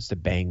just wants to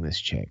bang this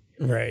chick.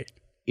 Right.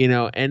 You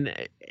know, and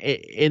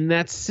in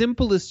that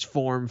simplest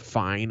form,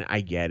 fine,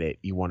 I get it.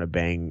 You want to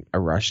bang a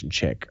Russian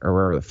chick or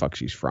wherever the fuck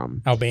she's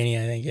from.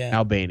 Albania, I think, yeah.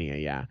 Albania,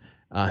 yeah.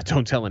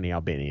 Don't tell any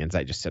Albanians.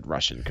 I just said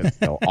Russian because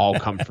they'll all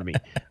come for me.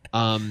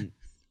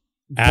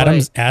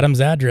 Adam's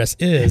address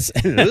is.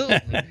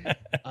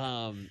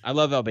 I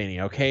love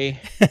Albania, okay?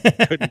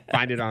 Couldn't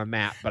find it on a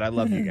map, but I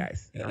love you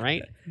guys. All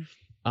right?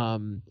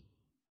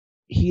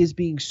 He is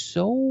being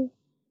so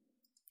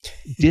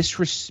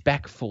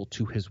disrespectful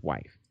to his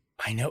wife.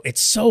 I know.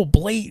 It's so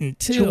blatant,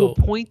 too. To a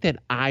point that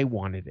I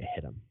wanted to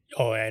hit him.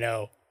 Oh, I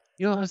know.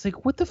 You know, I was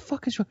like, what the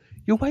fuck is wrong?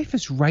 Your wife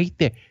is right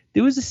there.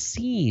 There was a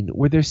scene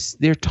where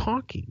they're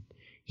talking.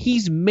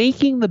 He's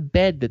making the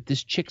bed that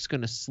this chick's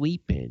going to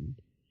sleep in.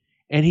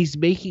 And he's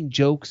making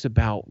jokes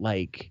about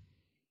like,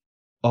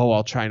 oh,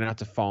 I'll try not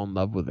to fall in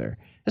love with her.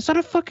 That's not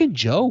a fucking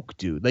joke,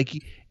 dude.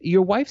 Like,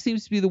 your wife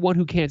seems to be the one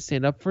who can't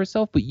stand up for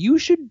herself, but you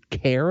should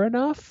care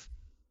enough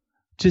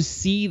to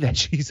see that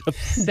she's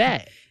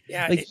upset.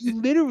 Yeah, like,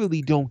 you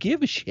literally don't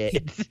give a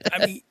shit.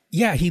 I mean,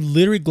 yeah, he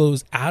literally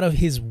goes out of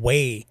his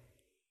way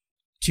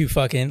to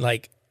fucking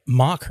like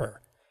mock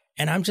her.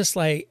 And I'm just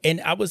like,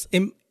 and I was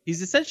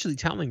he's essentially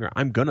telling her,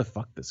 I'm gonna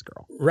fuck this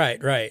girl.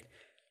 Right.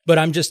 But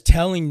I'm just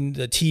telling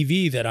the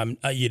TV that I'm,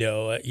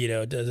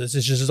 this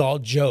is just all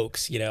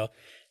jokes,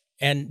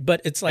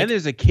 but it's like, and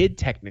there's a kid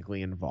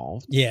technically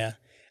involved. Yeah.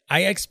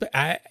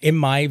 In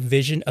my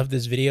vision of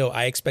this video,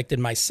 I expected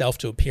myself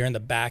to appear in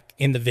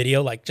the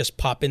video, like just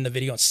pop in the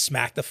video and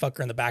smack the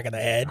fucker in the back of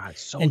the head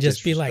and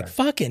just be like,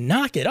 fucking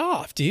knock it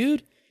off,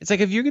 dude. It's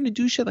like, if you're going to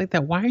do shit like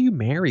that, why are you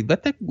married?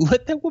 Let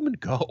that woman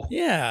go.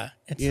 Yeah.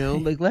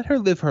 Like let her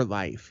live her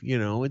life.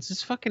 It's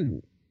just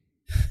fucking,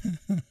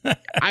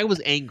 I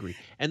was angry.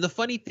 And the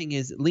funny thing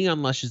is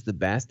Leon Lush is the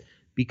best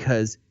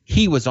because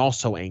he was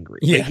also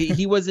angry. Yeah. Like,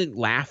 he wasn't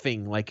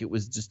laughing like it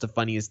was just the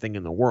funniest thing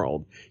in the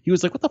world. He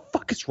was like, what the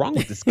fuck is wrong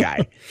with this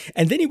guy?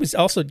 And then he was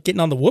also getting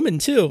on the woman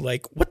too.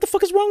 Like, what the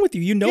fuck is wrong with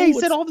you? Yeah, he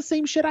said all the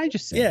same shit I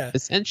just said. Yeah.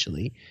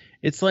 Essentially.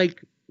 It's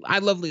like, I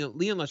love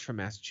Leon Lush from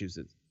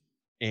Massachusetts.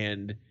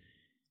 And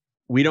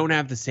we don't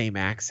have the same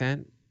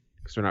accent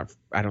because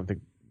I don't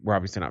think we're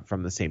obviously not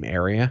from the same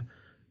area.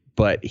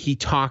 But I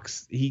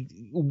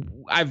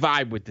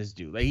vibe with this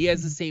dude. Like, he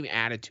has the same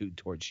attitude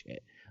towards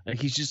shit.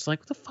 Like, he's just like,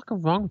 what the fuck is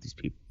wrong with these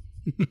people?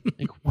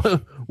 Like,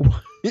 what?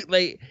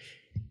 Like,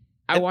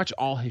 I watch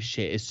all his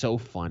shit. It's so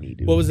funny,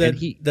 dude. What was that?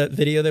 The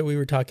video that we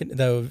were talking.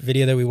 The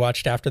video that we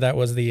watched after that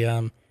was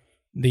the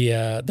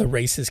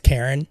racist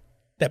Karen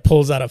that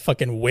pulls out a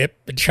fucking whip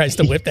and tries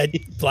to whip that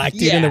black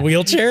dude in the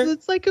wheelchair.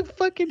 It's like a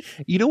fucking.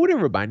 You know what it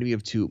reminded me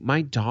of too?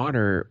 My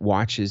daughter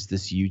watches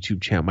this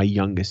YouTube channel. My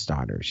youngest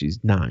daughter, she's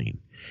 9.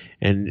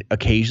 And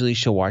occasionally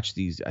she'll watch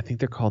these, I think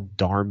they're called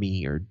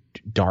Darby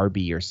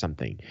or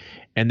something.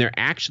 And they're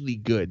actually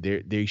good.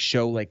 They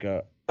show like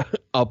a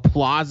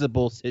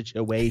plausible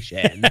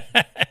situation.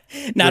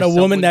 Not a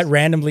woman that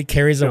randomly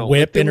carries a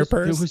whip in her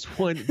purse.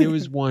 There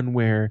was one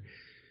where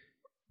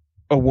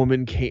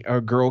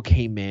a girl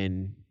came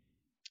in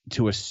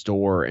to a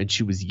store and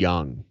she was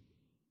young.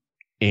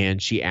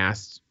 And she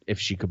asked if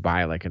she could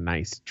buy like a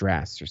nice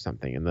dress or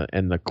something.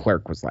 And the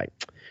clerk was like,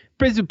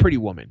 "It's a pretty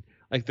woman."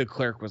 Like, the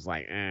clerk was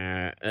like,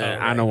 I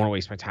don't want to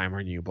waste my time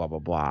on you, blah, blah,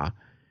 blah.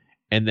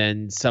 And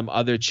then some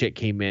other chick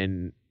came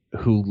in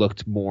who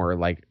looked more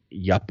like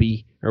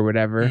yuppie or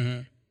whatever.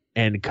 Mm-hmm.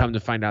 And come to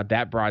find out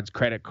that broad's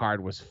credit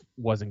card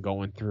wasn't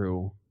going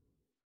through.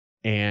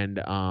 And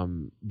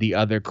the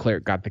other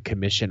clerk got the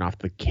commission off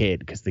the kid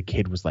because the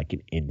kid was like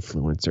an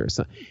influencer.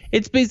 So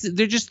it's basically,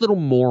 they're just little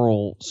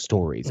moral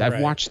stories. Right. I've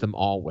watched them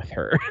all with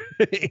her.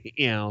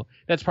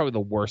 That's probably the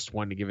worst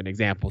one to give an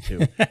example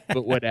to,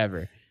 but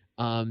whatever.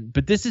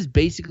 But this is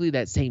basically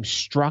that same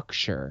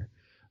structure,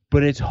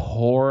 but it's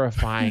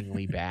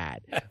horrifyingly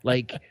bad.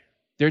 Like,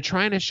 they're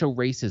trying to show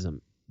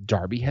racism.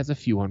 Darby has a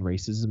few on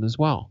racism as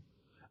well,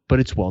 but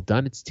it's well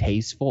done. It's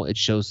tasteful. It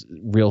shows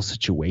real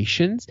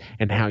situations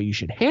and how you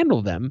should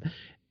handle them.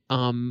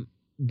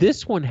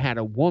 This one had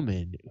a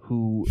woman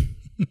who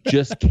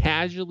just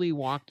casually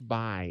walked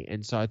by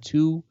and saw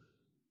 2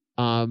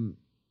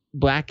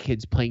 black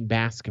kids playing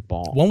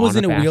basketball. One was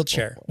in a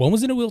wheelchair. One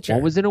was in a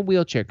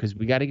wheelchair because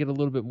we got to get a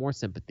little bit more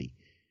sympathy.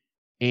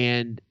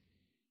 And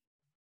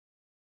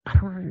I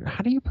don't know,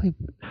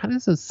 how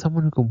does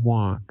someone who can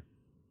walk?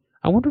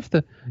 I wonder if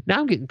now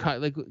I'm getting caught,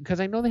 like, because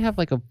I know they have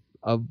like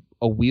a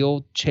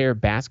wheelchair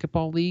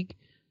basketball league.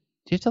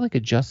 Do you have to like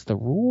adjust the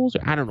rules? Or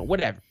I don't know,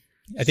 whatever.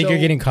 I think you're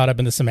getting caught up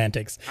in the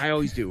semantics. I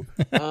always do.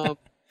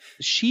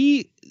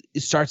 she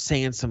starts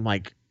saying some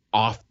like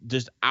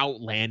just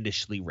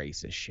outlandishly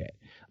racist shit.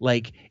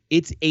 Like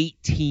it's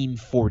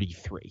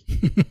 1843.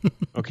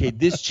 Okay,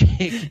 this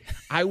chick,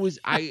 it was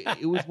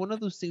one of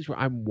those things where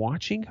I'm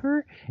watching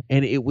her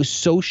and it was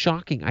so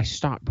shocking I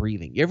stopped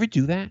breathing. You ever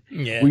do that?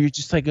 Yeah. Where you're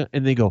just like,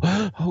 and they go,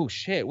 oh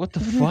shit, what the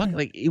fuck?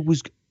 Like it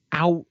was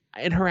out,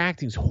 and her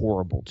acting's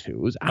horrible too. It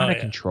was out of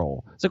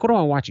control. It's like, what am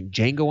I watching?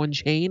 Django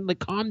Unchained? Like,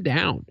 calm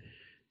down.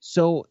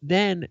 So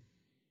then,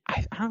 I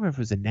don't remember if it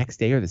was the next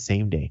day or the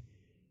same day.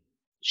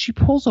 She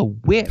pulls a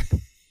whip,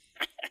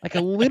 like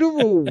a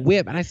literal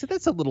whip. And I said,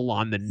 that's a little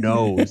on the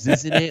nose,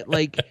 isn't it?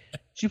 Like,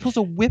 she pulls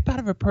a whip out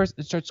of her purse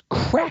and starts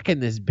cracking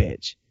this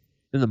bitch.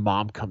 Then the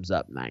mom comes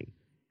up and like,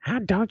 how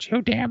don't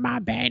you dare my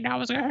baby. I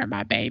was going to hurt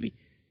my baby.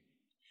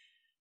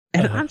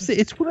 And I'm saying,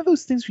 it's one of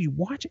those things where you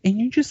watch and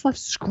you just left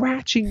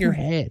scratching your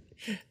head.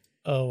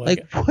 Oh, my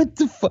like, God. What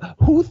the fuck?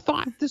 Who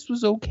thought this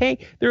was okay?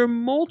 There are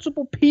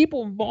multiple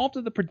people involved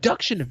in the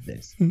production of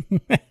this. And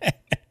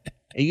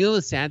you know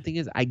the sad thing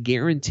is, I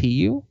guarantee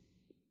you,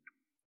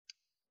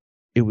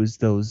 it was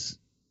those,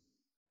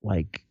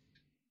 like,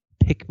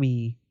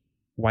 pick-me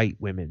white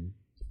women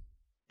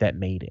that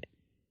made it.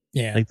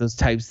 Yeah. Like those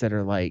types that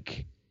are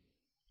like,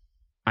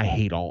 I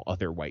hate all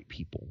other white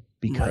people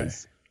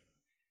because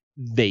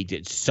they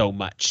did so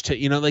much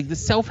to, like the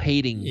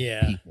self-hating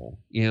people,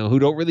 who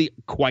don't really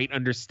quite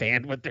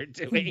understand what they're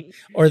doing.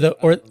 Or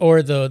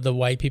the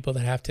white people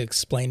that have to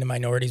explain to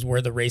minorities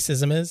where the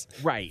racism is.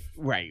 Right.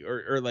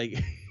 Or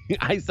like,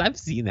 I've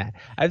seen that.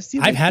 I've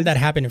had that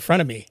happen in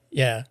front of me.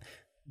 Yeah.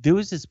 There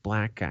was this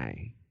black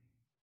guy.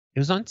 It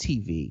was on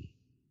TV,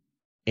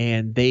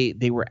 and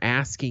they were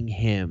asking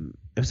him.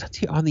 It was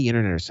on the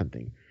internet or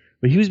something,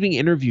 but he was being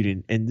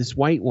interviewed, and this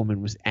white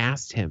woman was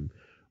asked him,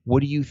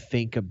 "What do you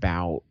think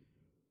about?"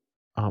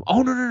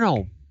 Oh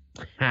no!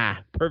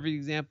 Perfect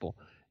example.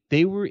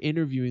 They were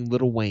interviewing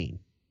Lil Wayne.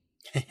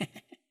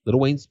 Lil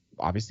Wayne's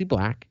obviously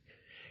black.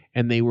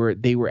 And they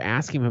were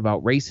asking him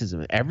about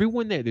racism.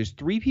 Everyone there's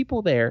 3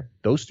 people there.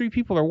 Those 3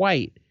 people are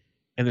white,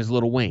 and there's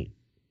Lil Wayne.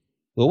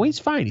 Lil Wayne's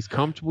fine. He's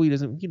comfortable. He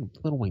doesn't,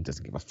 Lil Wayne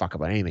doesn't give a fuck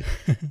about anything.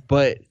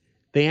 But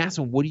they asked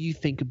him, "What do you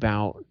think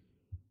about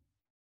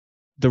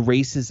the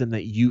racism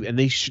that you?" And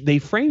they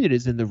framed it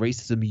as in the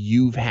racism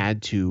you've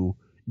had to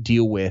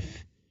deal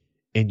with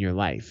in your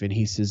life. And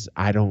he says,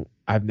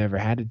 I've never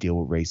had to deal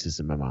with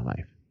racism in my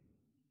life.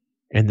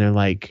 And they're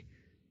like,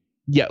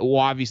 yeah, well,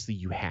 obviously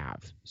you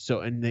have.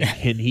 So, and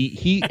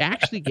he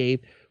actually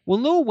gave,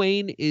 when Lil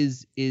Wayne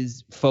is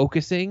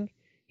focusing,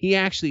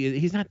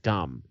 he's not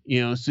dumb,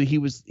 so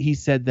he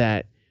said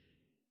that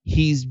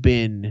he's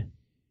been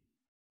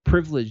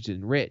privileged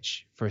and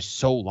rich for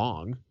so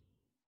long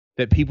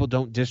that people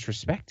don't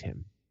disrespect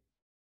him.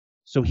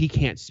 So he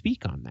can't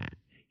speak on that.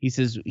 He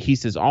says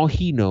all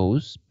he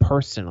knows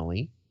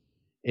personally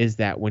is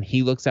that when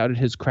he looks out at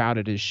his crowd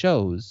at his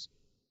shows,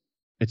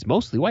 it's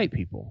mostly white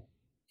people.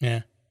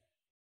 Yeah.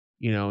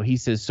 He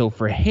says, so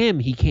for him,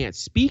 he can't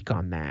speak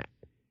on that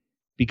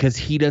because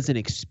he doesn't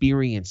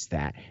experience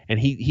that. And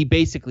he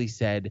basically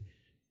said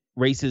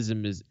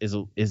racism is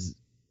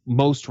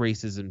most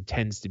racism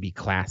tends to be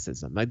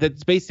classism. Like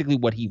that's basically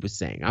what he was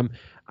saying.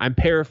 I'm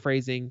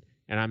paraphrasing,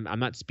 and I'm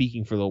not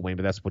speaking for Lil Wayne,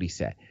 but that's what he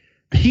said.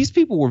 These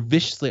people were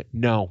viciously,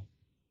 no,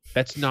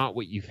 that's not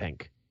what you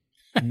think.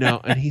 No.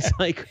 And he's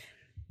like,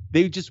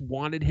 they just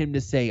wanted him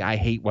to say, I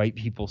hate white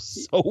people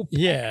so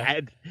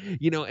bad.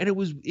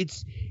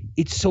 And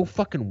it's so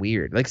fucking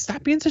weird. Like,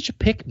 stop being such a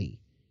pick-me.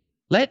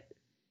 Let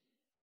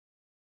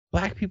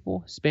black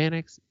people,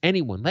 Hispanics,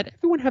 anyone, let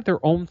everyone have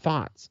their own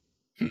thoughts.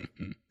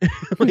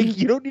 Like,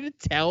 you don't need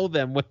to tell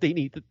them what they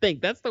need to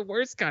think. That's the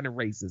worst kind of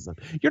racism.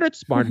 You're not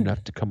smart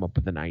enough to come up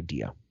with an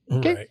idea.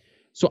 Okay? Right.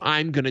 So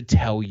I'm going to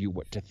tell you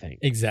what to think.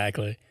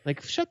 Exactly.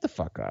 Like, shut the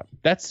fuck up.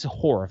 That's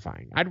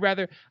horrifying. I'd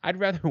rather a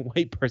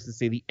white person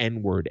say the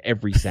N-word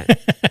every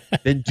sentence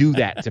than do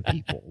that to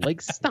people.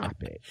 Like,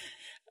 stop it.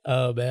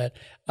 Oh, man.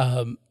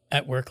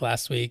 At work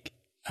last week,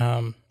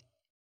 I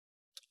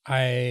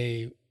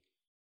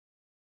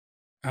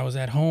was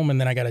at home, and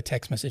then I got a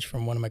text message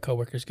from one of my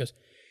coworkers. Goes,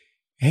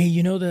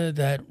 "Hey,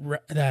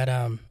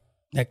 that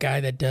guy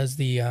that does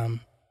the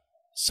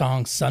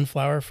song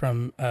Sunflower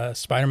from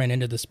Spider-Man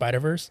Into the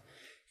Spider-Verse?"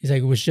 He's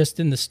like, "It was just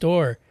in the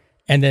store."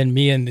 And then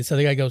me and this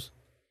other guy goes,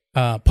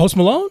 "Post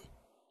Malone?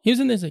 He was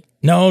in this?" Like,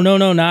 no,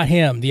 not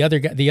him. The other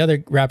guy, the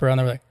other rapper on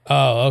there. Like,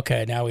 "Oh,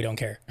 okay, now we don't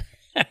care."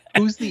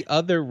 Who's the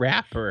other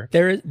rapper?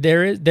 There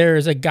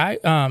is a guy.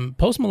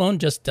 Post Malone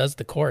just does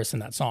the chorus in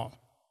that song.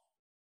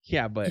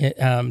 Yeah, but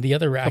the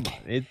other rapper.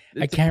 It's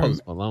I can't a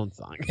Post Malone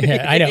song.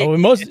 Yeah, I know.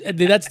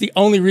 That's the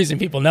only reason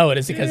people know it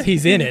is because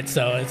he's in it.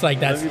 So it's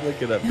like that's. Let me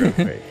look it up real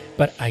quick.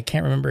 But I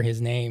can't remember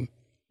his name.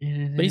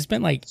 But he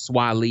spent like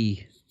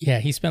Swali. Yeah,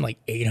 he spent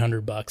like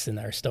 $800 in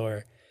our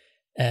store,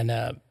 and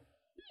I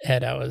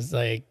was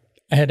like,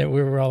 we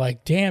were all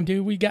like, "Damn,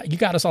 dude, you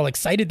got us all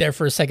excited there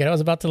for a second." I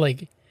was about to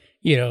like,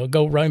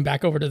 go run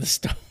back over to the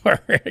store.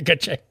 Go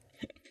check.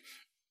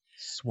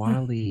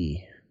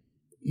 Swali.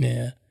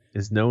 Yeah.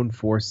 Is known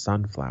for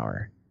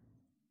Sunflower,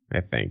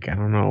 I think. I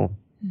don't know.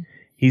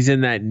 He's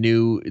in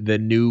the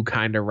new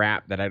kind of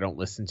rap that I don't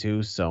listen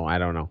to, so I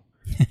don't know.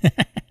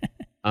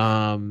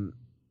 I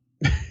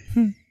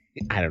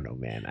don't know,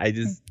 man.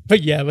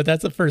 But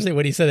that's the first thing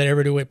when he said that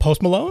everybody went,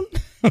 Post Malone?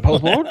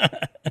 Post Malone?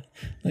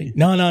 Like,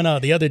 no,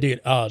 the other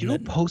dude. Oh, you know,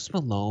 Post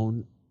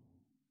Malone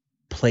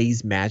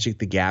plays Magic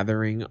the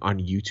Gathering on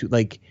YouTube.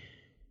 Like,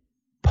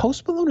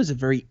 Post Malone is a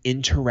very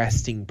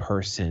interesting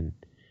person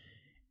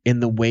in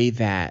the way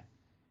that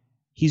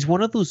he's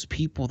one of those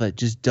people that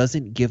just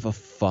doesn't give a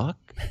fuck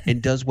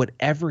and does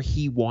whatever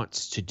he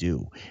wants to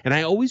do. And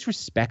I always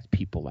respect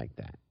people like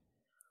that.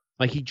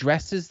 Like, he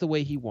dresses the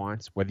way he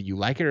wants, whether you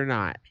like it or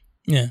not.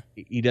 Yeah.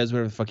 He does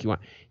whatever the fuck he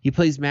wants. He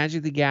plays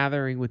Magic the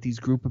Gathering with these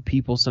group of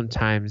people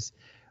sometimes.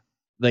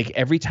 Like,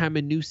 every time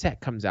a new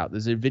set comes out,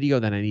 there's a video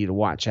that I need to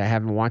watch. I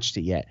haven't watched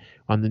it yet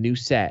on the new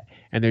set.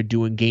 And they're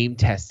doing game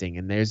testing.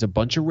 And there's a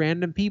bunch of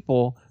random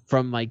people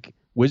from, like,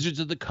 Wizards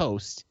of the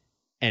Coast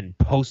and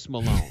Post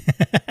Malone.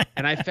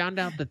 And I found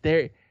out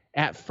that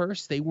at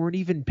first they weren't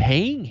even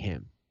paying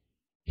him.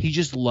 He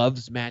just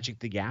loves Magic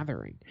the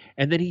Gathering.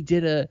 And then he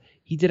did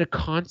a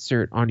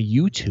concert on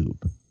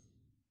YouTube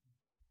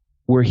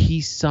where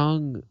he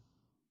sung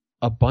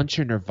a bunch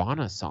of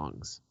Nirvana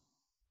songs.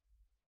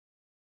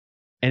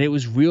 And it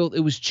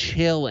was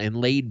chill and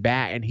laid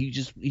back, and he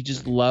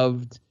just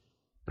loved,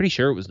 pretty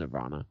sure it was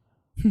Nirvana.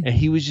 And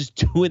he was just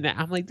doing that.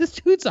 I'm like, this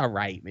dude's all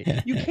right,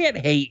 man. You can't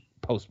hate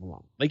Post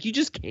Malone. Like, you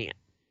just can't.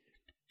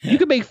 You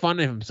can make fun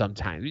of him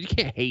sometimes, but you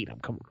can't hate him.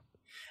 Come on.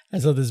 I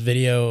saw this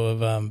video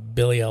of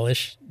Billie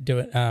Eilish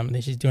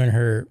she's doing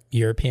her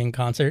European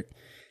concert,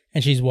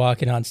 and she's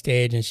walking on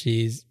stage,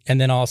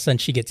 and then all of a sudden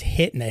she gets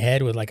hit in the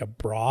head with like a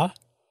bra,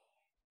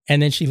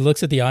 and then she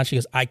looks at the audience, she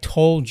goes, "I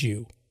told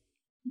you,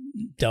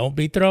 don't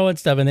be throwing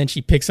stuff." And then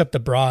she picks up the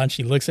bra and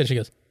she looks at it, she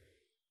goes,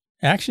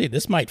 "Actually,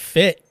 this might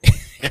fit."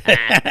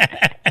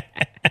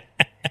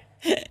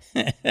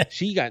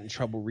 She got in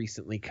trouble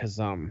recently because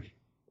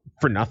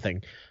for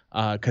nothing,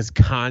 because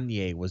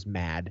Kanye was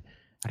mad.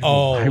 I don't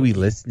know why we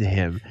listen to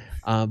him.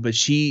 But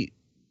she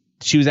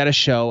was at a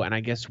show, and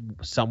I guess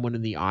someone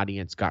in the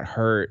audience got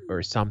hurt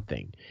or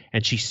something,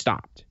 and she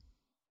stopped.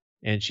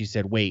 And she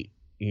said, "Wait,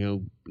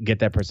 get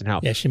that person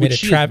help." Yeah, she made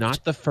is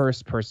not the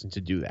first person to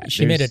do that.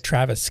 She made a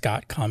Travis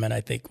Scott comment,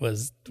 I think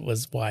was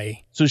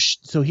why.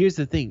 So here's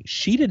the thing.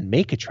 She didn't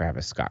make a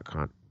Travis Scott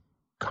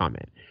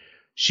comment.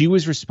 She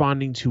was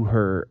responding to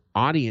her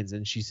audience,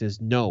 and she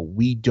says, "No,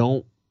 we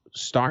don't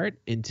start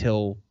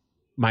until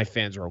my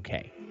fans are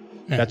okay."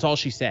 That's all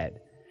she said.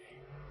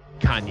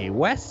 Kanye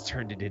West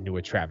turned it into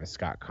a Travis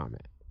Scott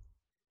comment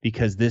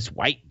because this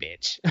white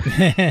bitch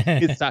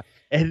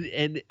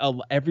and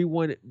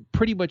everyone,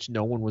 pretty much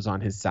no one was on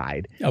his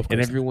side.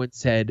 And everyone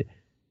said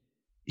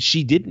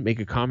she didn't make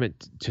a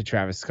comment to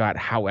Travis Scott.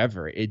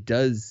 However, it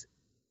does,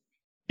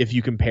 if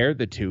you compare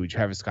the two,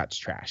 Travis Scott's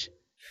trash.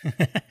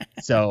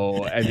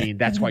 So, I mean,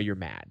 that's why you're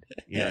mad.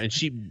 And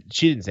she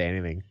didn't say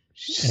anything.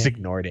 She just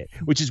ignored it,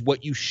 which is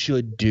what you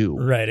should do.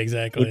 Right,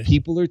 exactly. When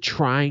people are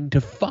trying to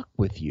fuck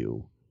with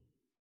you,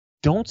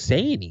 don't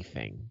say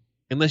anything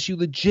unless you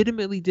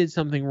legitimately did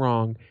something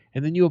wrong,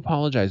 and then you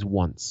apologize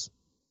once,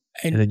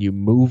 and then you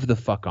move the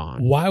fuck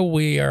on. While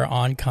we are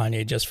on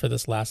Kanye, just for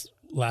this last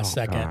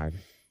second, God.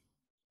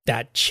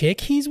 That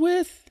chick he's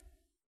with?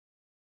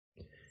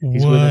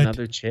 He's with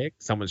another chick?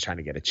 Someone's trying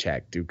to get a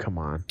check, dude. Come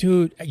on.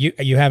 Dude,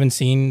 you haven't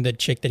seen the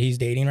chick that he's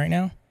dating right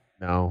now?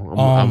 No,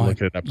 I'm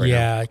looking it up right now.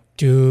 Yeah,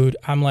 dude.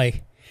 I'm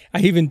like,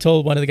 I even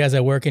told one of the guys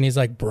at work, and he's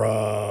like,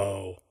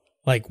 "Bro,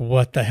 like,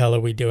 what the hell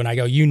are we doing?" I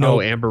go, Oh,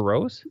 Amber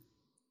Rose?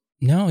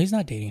 No, he's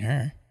not dating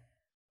her.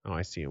 Oh,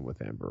 I see him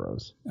with Amber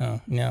Rose.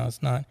 Oh, no,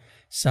 it's not.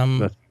 Some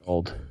That's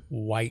old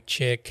white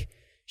chick.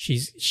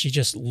 She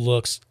just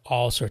looks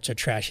all sorts of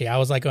trashy. I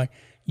was like going,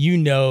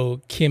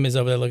 Kim is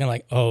over there looking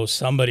like, oh,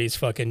 somebody's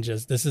fucking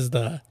just, this is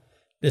the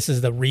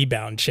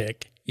rebound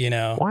chick,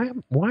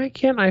 Why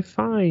can't I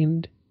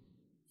find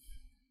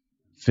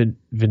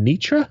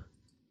Venitra?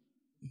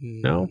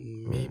 No,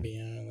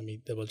 maybe. Let me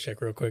double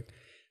check real quick.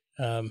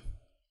 Oops.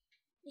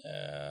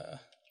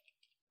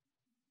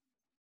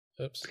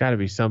 It's got to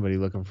be somebody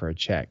looking for a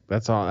check.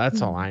 That's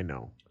all I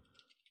know.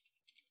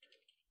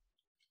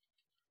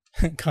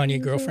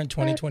 Kanye girlfriend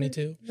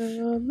 2022.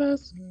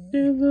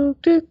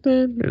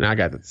 And I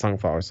got the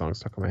Sunflower song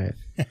stuck in my head.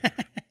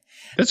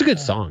 That's a good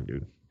song,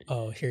 dude.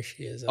 Oh, here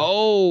she is.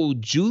 Oh,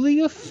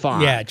 Julia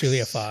Fox. Yeah,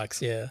 Julia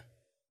Fox. Yeah.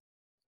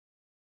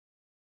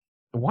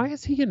 Why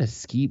is he in a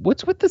ski?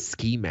 What's with the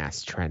ski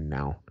mask trend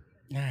now?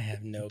 I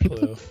have no People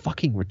clue. look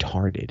fucking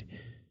retarded.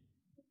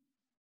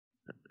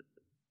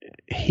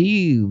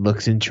 He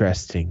looks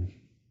interesting.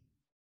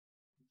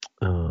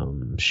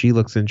 She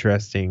looks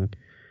interesting.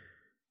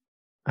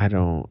 I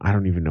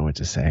don't even know what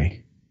to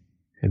say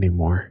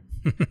anymore.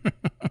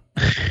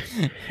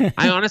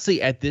 I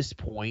honestly, at this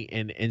point,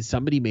 and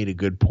somebody made a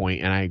good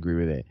point, and I agree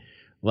with it.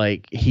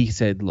 Like, he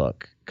said,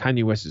 look,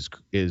 Kanye West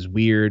is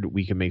weird.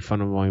 We can make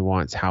fun of him all he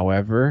wants.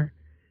 However,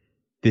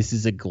 this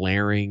is a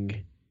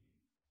glaring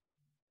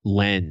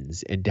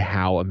lens into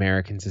how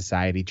American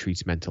society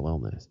treats mental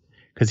illness.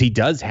 Because he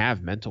does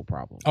have mental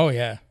problems. Oh,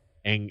 yeah.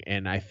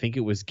 And I think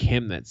it was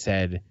Kim that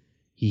said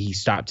he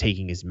stopped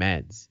taking his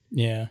meds.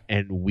 Yeah.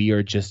 And we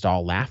are just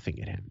all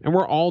laughing at him. And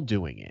we're all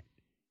doing it.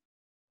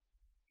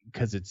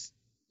 Because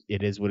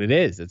it is what it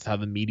is. It's how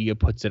the media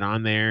puts it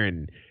on there,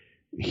 and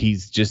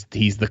he's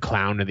the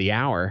clown of the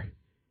hour.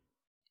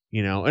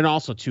 You know, and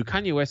also too,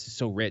 Kanye West is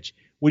so rich.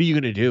 What are you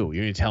gonna do?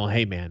 You're gonna tell him,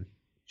 hey man,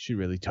 you should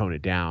really tone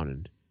it down.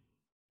 And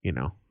you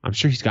know, I'm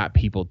sure he's got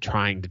people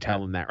trying to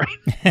tell him that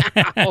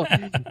right now.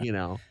 You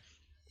know.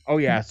 Oh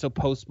yeah, so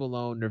Post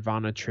Malone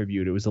Nirvana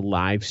tribute. It was a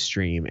live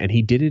stream, and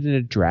he did it in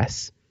a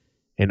dress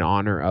in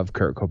honor of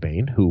Kurt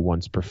Cobain, who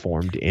once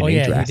performed in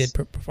a dress. He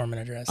did perform in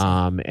a dress.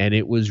 And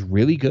it was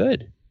really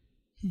good.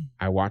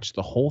 I watched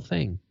the whole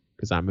thing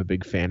because I'm a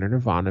big fan of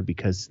Nirvana.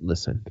 Because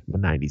listen,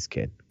 I'm a '90s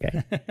kid.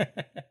 Okay.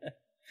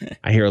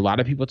 I hear a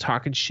lot of people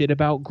talking shit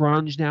about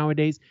grunge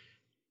nowadays.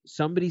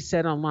 Somebody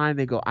said online,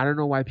 they go, I don't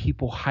know why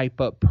people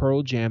hype up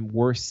Pearl Jam,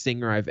 worst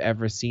singer I've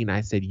ever seen.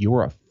 I said,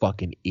 you're a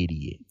fucking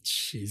idiot.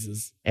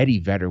 Jesus. Eddie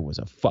Vedder was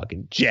a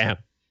fucking gem.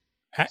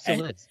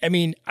 I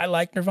mean, I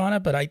like Nirvana,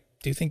 but I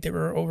do think they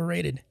were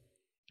overrated.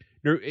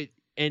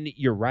 And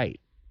you're right.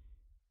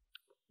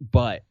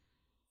 But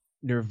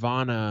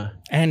Nirvana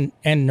and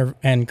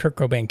Kurt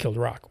Cobain killed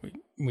rock.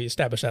 We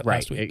established that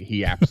last week.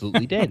 He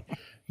absolutely did.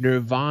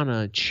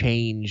 Nirvana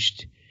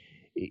changed.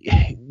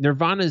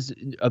 Nirvana's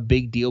a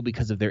big deal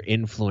because of their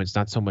influence,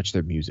 not so much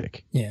their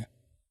music. Yeah.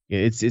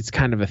 It's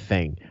kind of a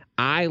thing.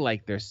 I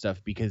like their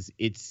stuff because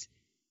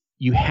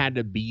you had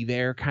to be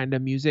there kind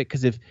of music.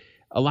 Because if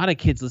a lot of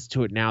kids listen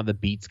to it now, the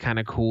beat's kind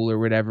of cool or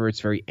whatever. It's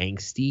very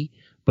angsty,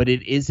 but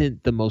it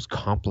isn't the most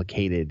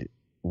complicated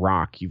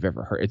rock you've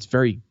ever heard. It's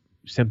very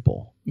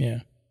simple.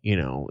 Yeah. You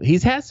know,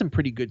 he's had some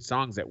pretty good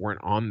songs that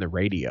weren't on the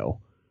radio.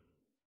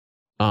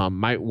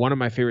 One of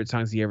my favorite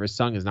songs he ever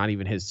sung is not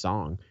even his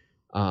song.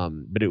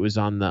 But it was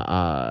on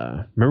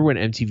the remember when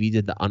MTV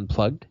did the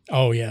Unplugged?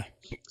 Oh yeah.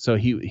 So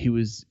he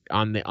was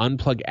on the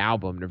Unplugged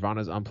album,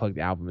 Nirvana's Unplugged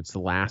album. It's the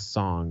last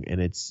song,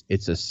 and it's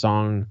a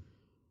song,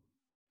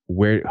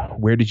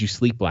 Where Did You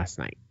Sleep Last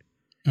Night?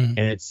 Mm-hmm. And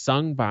it's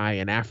sung by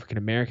an African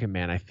American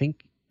man, I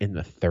think in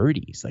the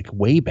 30s, like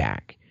way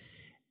back.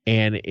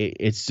 And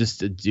it's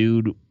just a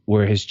dude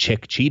where his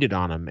chick cheated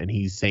on him, and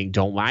he's saying,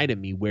 "Don't lie to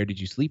me. Where did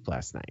you sleep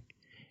last night?"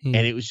 Mm-hmm.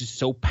 And it was just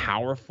so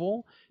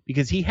powerful.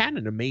 Because he had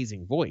an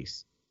amazing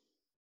voice,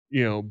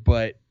 you know,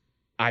 but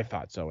I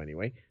thought so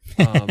anyway.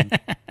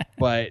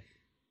 But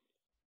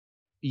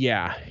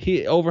yeah,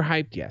 he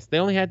overhyped. Yes. They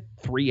only had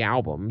 3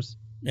 albums.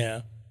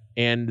 Yeah.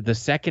 And the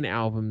second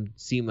album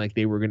seemed like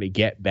they were going to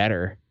get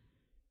better.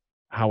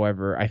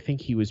 However, I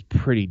think he was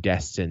pretty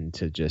destined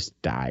to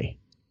just die.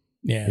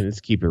 Yeah. And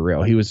let's keep it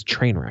real. He was a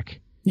train wreck.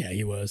 Yeah,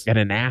 he was. And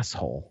an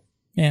asshole.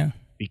 Yeah.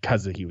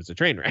 Because he was a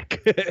train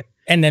wreck.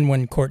 And then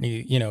when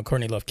Courtney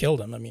Love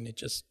killed him, I mean,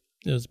 it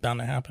was bound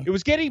to happen. It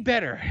was getting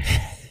better.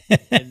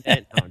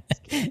 It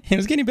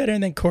was getting better,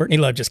 and then Courtney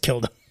Love just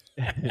killed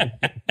him.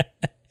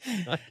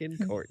 Fucking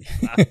Courtney.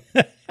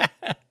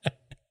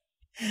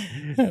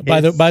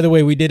 By the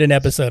way, we did an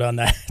episode on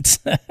that.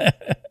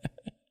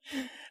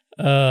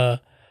 All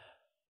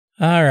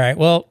right.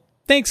 Well,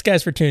 thanks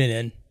guys for tuning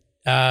in.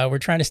 We're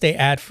trying to stay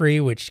ad-free,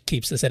 which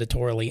keeps us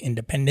editorially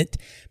independent,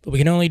 but we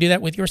can only do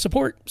that with your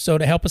support. So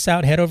to help us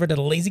out, head over to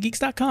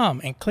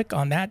lazygeeks.com and click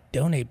on that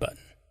donate button.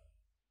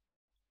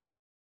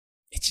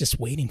 It's just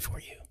waiting for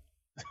you.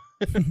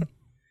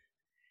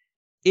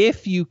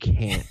 If you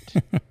can't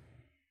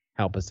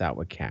help us out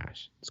with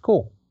cash, it's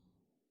cool.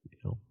 You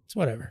know, it's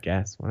whatever.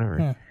 Gas,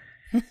 whatever.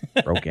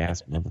 Broke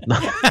ass.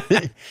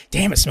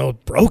 Damn, it smells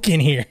broke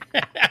in here.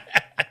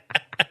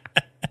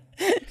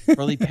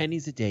 For only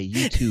pennies a day,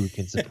 you too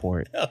can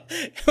support.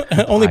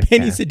 Only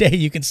pennies a day,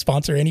 you can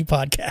sponsor any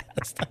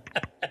podcast.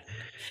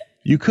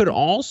 You could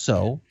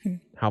also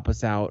help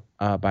us out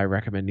by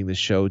recommending the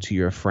show to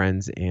your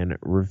friends and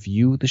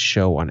review the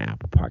show on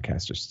Apple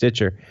Podcasts or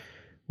Stitcher,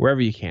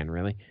 wherever you can,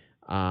 really.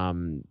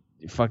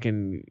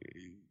 Fucking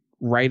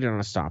write it on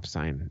a stop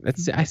sign.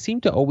 I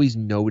seem to always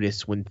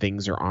notice when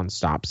things are on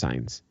stop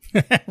signs.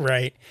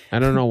 Right. I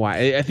don't know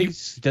why. I think it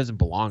just doesn't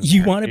belong.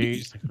 You want to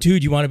be,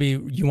 dude. You want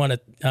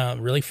to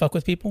really fuck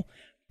with people?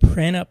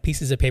 Print up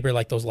pieces of paper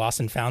like those lost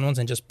and found ones,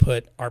 and just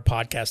put our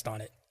podcast on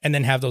it. And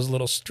then have those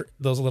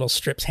little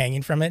strips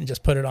hanging from it, and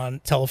just put it on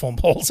telephone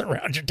poles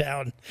around your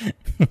town.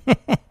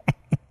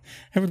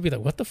 Everybody be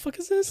like, "What the fuck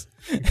is this?"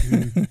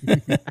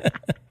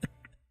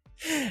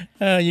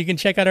 You can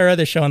check out our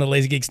other show on the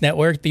Lazy Geeks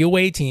Network, The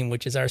Away Team,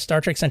 which is our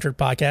Star Trek-centered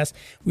podcast.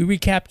 We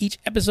recap each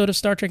episode of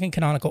Star Trek in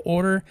canonical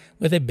order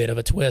with a bit of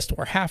a twist.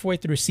 We're halfway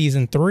through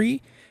season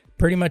 3,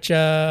 pretty much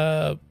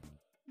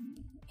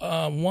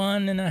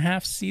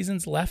 1.5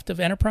 seasons left of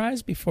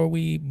Enterprise before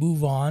we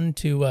move on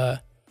to, I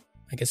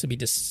guess it'd be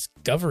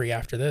Discovery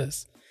after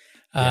this.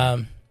 Yeah.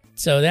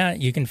 So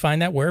that you can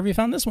find that wherever you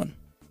found this one.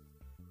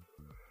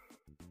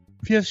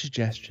 If you have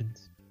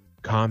suggestions,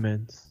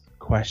 comments,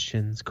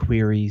 questions,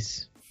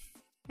 queries,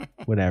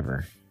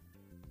 whatever,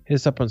 hit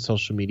us up on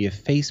social media: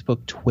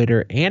 Facebook,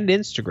 Twitter, and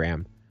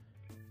Instagram,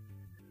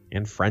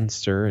 and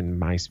Friendster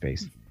and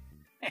MySpace,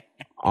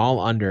 all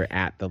under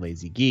 @The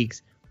Lazy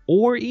Geeks.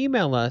 or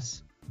email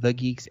us,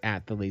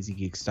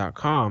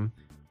 thegeeks@thelazygeeks.com.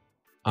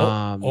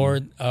 Or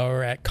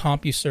at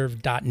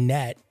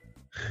CompuServe.net.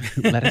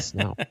 Let us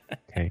know.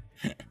 Okay.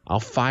 I'll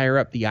fire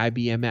up the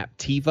IBM app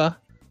Tiva.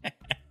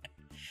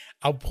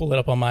 I'll pull it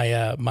up on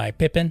my my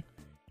Pippin,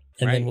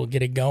 and then we'll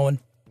get it going.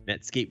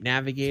 Netscape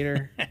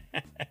Navigator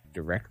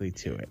directly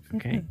to it.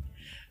 Okay.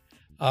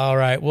 All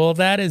right. Well,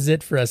 that is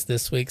it for us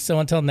this week. So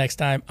until next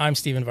time, I'm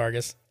Stephen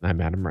Vargas. I'm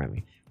Adam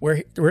Riley.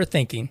 We're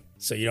thinking,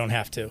 so you don't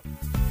have to.